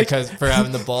cheered them because for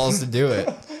having the balls to do it.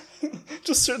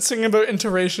 Just start singing about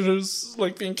interracials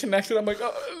being connected. I'm like,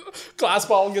 oh, glass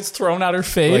bottle gets thrown at her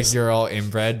face. Like you're all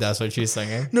inbred. That's what she's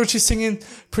singing. No, she's singing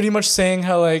pretty much saying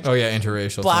how oh yeah,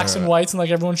 interracial blacks and whites and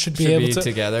everyone should be able to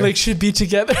together. Should be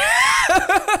together.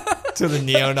 To the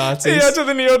neo-Nazis. Yeah, to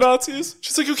the neo-Nazis.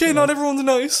 She's like, okay, not everyone's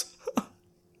nice.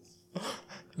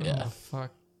 Yeah. Oh,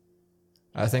 fuck.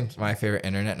 I think my favorite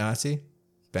internet Nazi,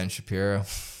 Ben Shapiro.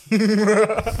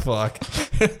 Fuck.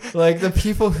 The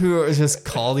people who just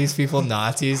call these people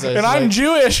Nazis. And I'm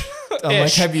Jewish. I'm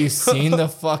like, have you seen the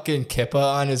fucking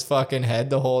kippah on his fucking head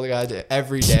the whole god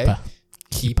every day?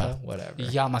 Kippah, whatever.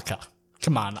 Yarmulke.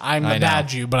 Come on, I'm a bad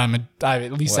Jew, but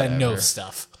at least I know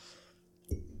stuff.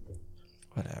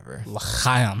 Whatever.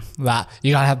 L'chaim.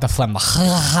 You gotta have the phlegm.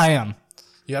 L'chaim.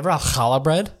 You ever have challah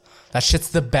bread? That shit's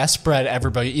the best bread ever,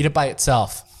 bro. You eat it by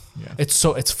itself. Yeah.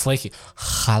 It's flaky.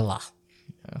 Challah.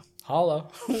 Yeah.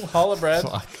 Challah. Challah bread.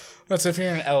 Fuck. That's if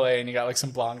you're in LA and you got like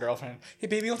some blonde girlfriend. Hey,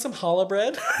 baby, you want some challah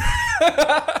bread?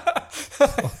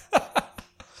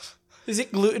 Is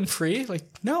it gluten free? Like,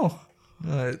 no.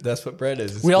 That's what bread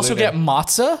is. We also get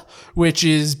matzah, which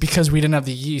is because we didn't have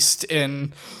the yeast,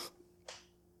 and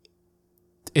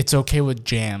it's okay with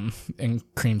jam and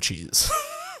cream cheese.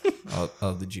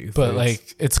 All the Jew But foods.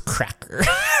 like, it's cracker.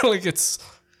 Like it's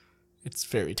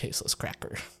very tasteless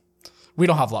cracker. We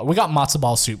don't have a lot. We got matzo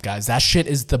ball soup, guys. That shit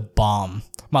is the bomb.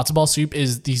 Matzo ball soup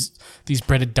is these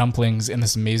breaded dumplings in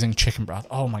this amazing chicken broth.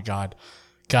 Oh my god,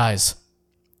 guys!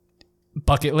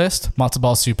 Bucket list: matzo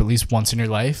ball soup at least once in your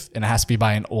life, and it has to be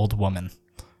by an old woman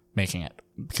making it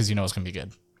because you know it's gonna be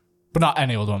good. But not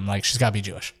any old woman. Like she's gotta be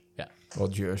Jewish. Yeah,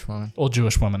 old Jewish woman. Old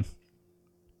Jewish woman.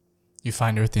 You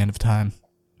find her at the end of time.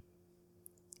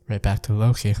 Right back to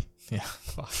Loki. Yeah.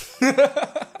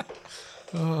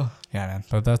 Oh. Yeah, man.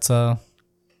 But that's about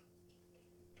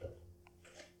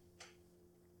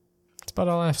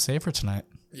all I have to say for tonight.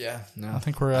 Yeah. No. I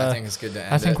think we're. I think it's good to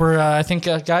end. I think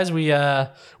guys,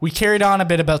 we carried on a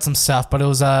bit about some stuff, but it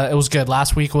was good.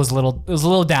 Last week was a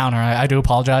little downer. I do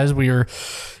apologize. We were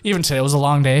even today. It was a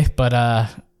long day, but I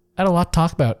had a lot to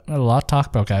talk about.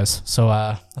 Guys. So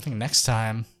I think next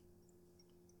time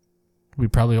we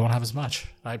probably won't have as much.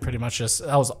 I pretty much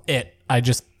that was it. I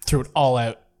just threw it all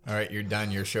out. All right, you're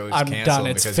done. Your show is I'm canceled done.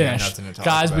 It's because you have finished. nothing to talk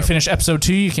Guys, about. we finished episode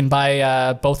 2. You can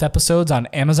buy both episodes on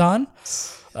Amazon.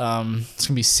 It's going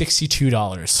to be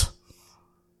 $62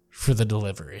 for the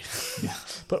delivery. Yeah.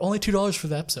 But only $2 for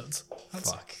the episodes.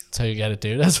 That's how you get it,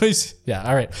 dude. That's what yeah,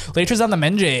 all right. Later's on the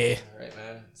Menjay. All right,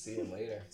 man. See you later.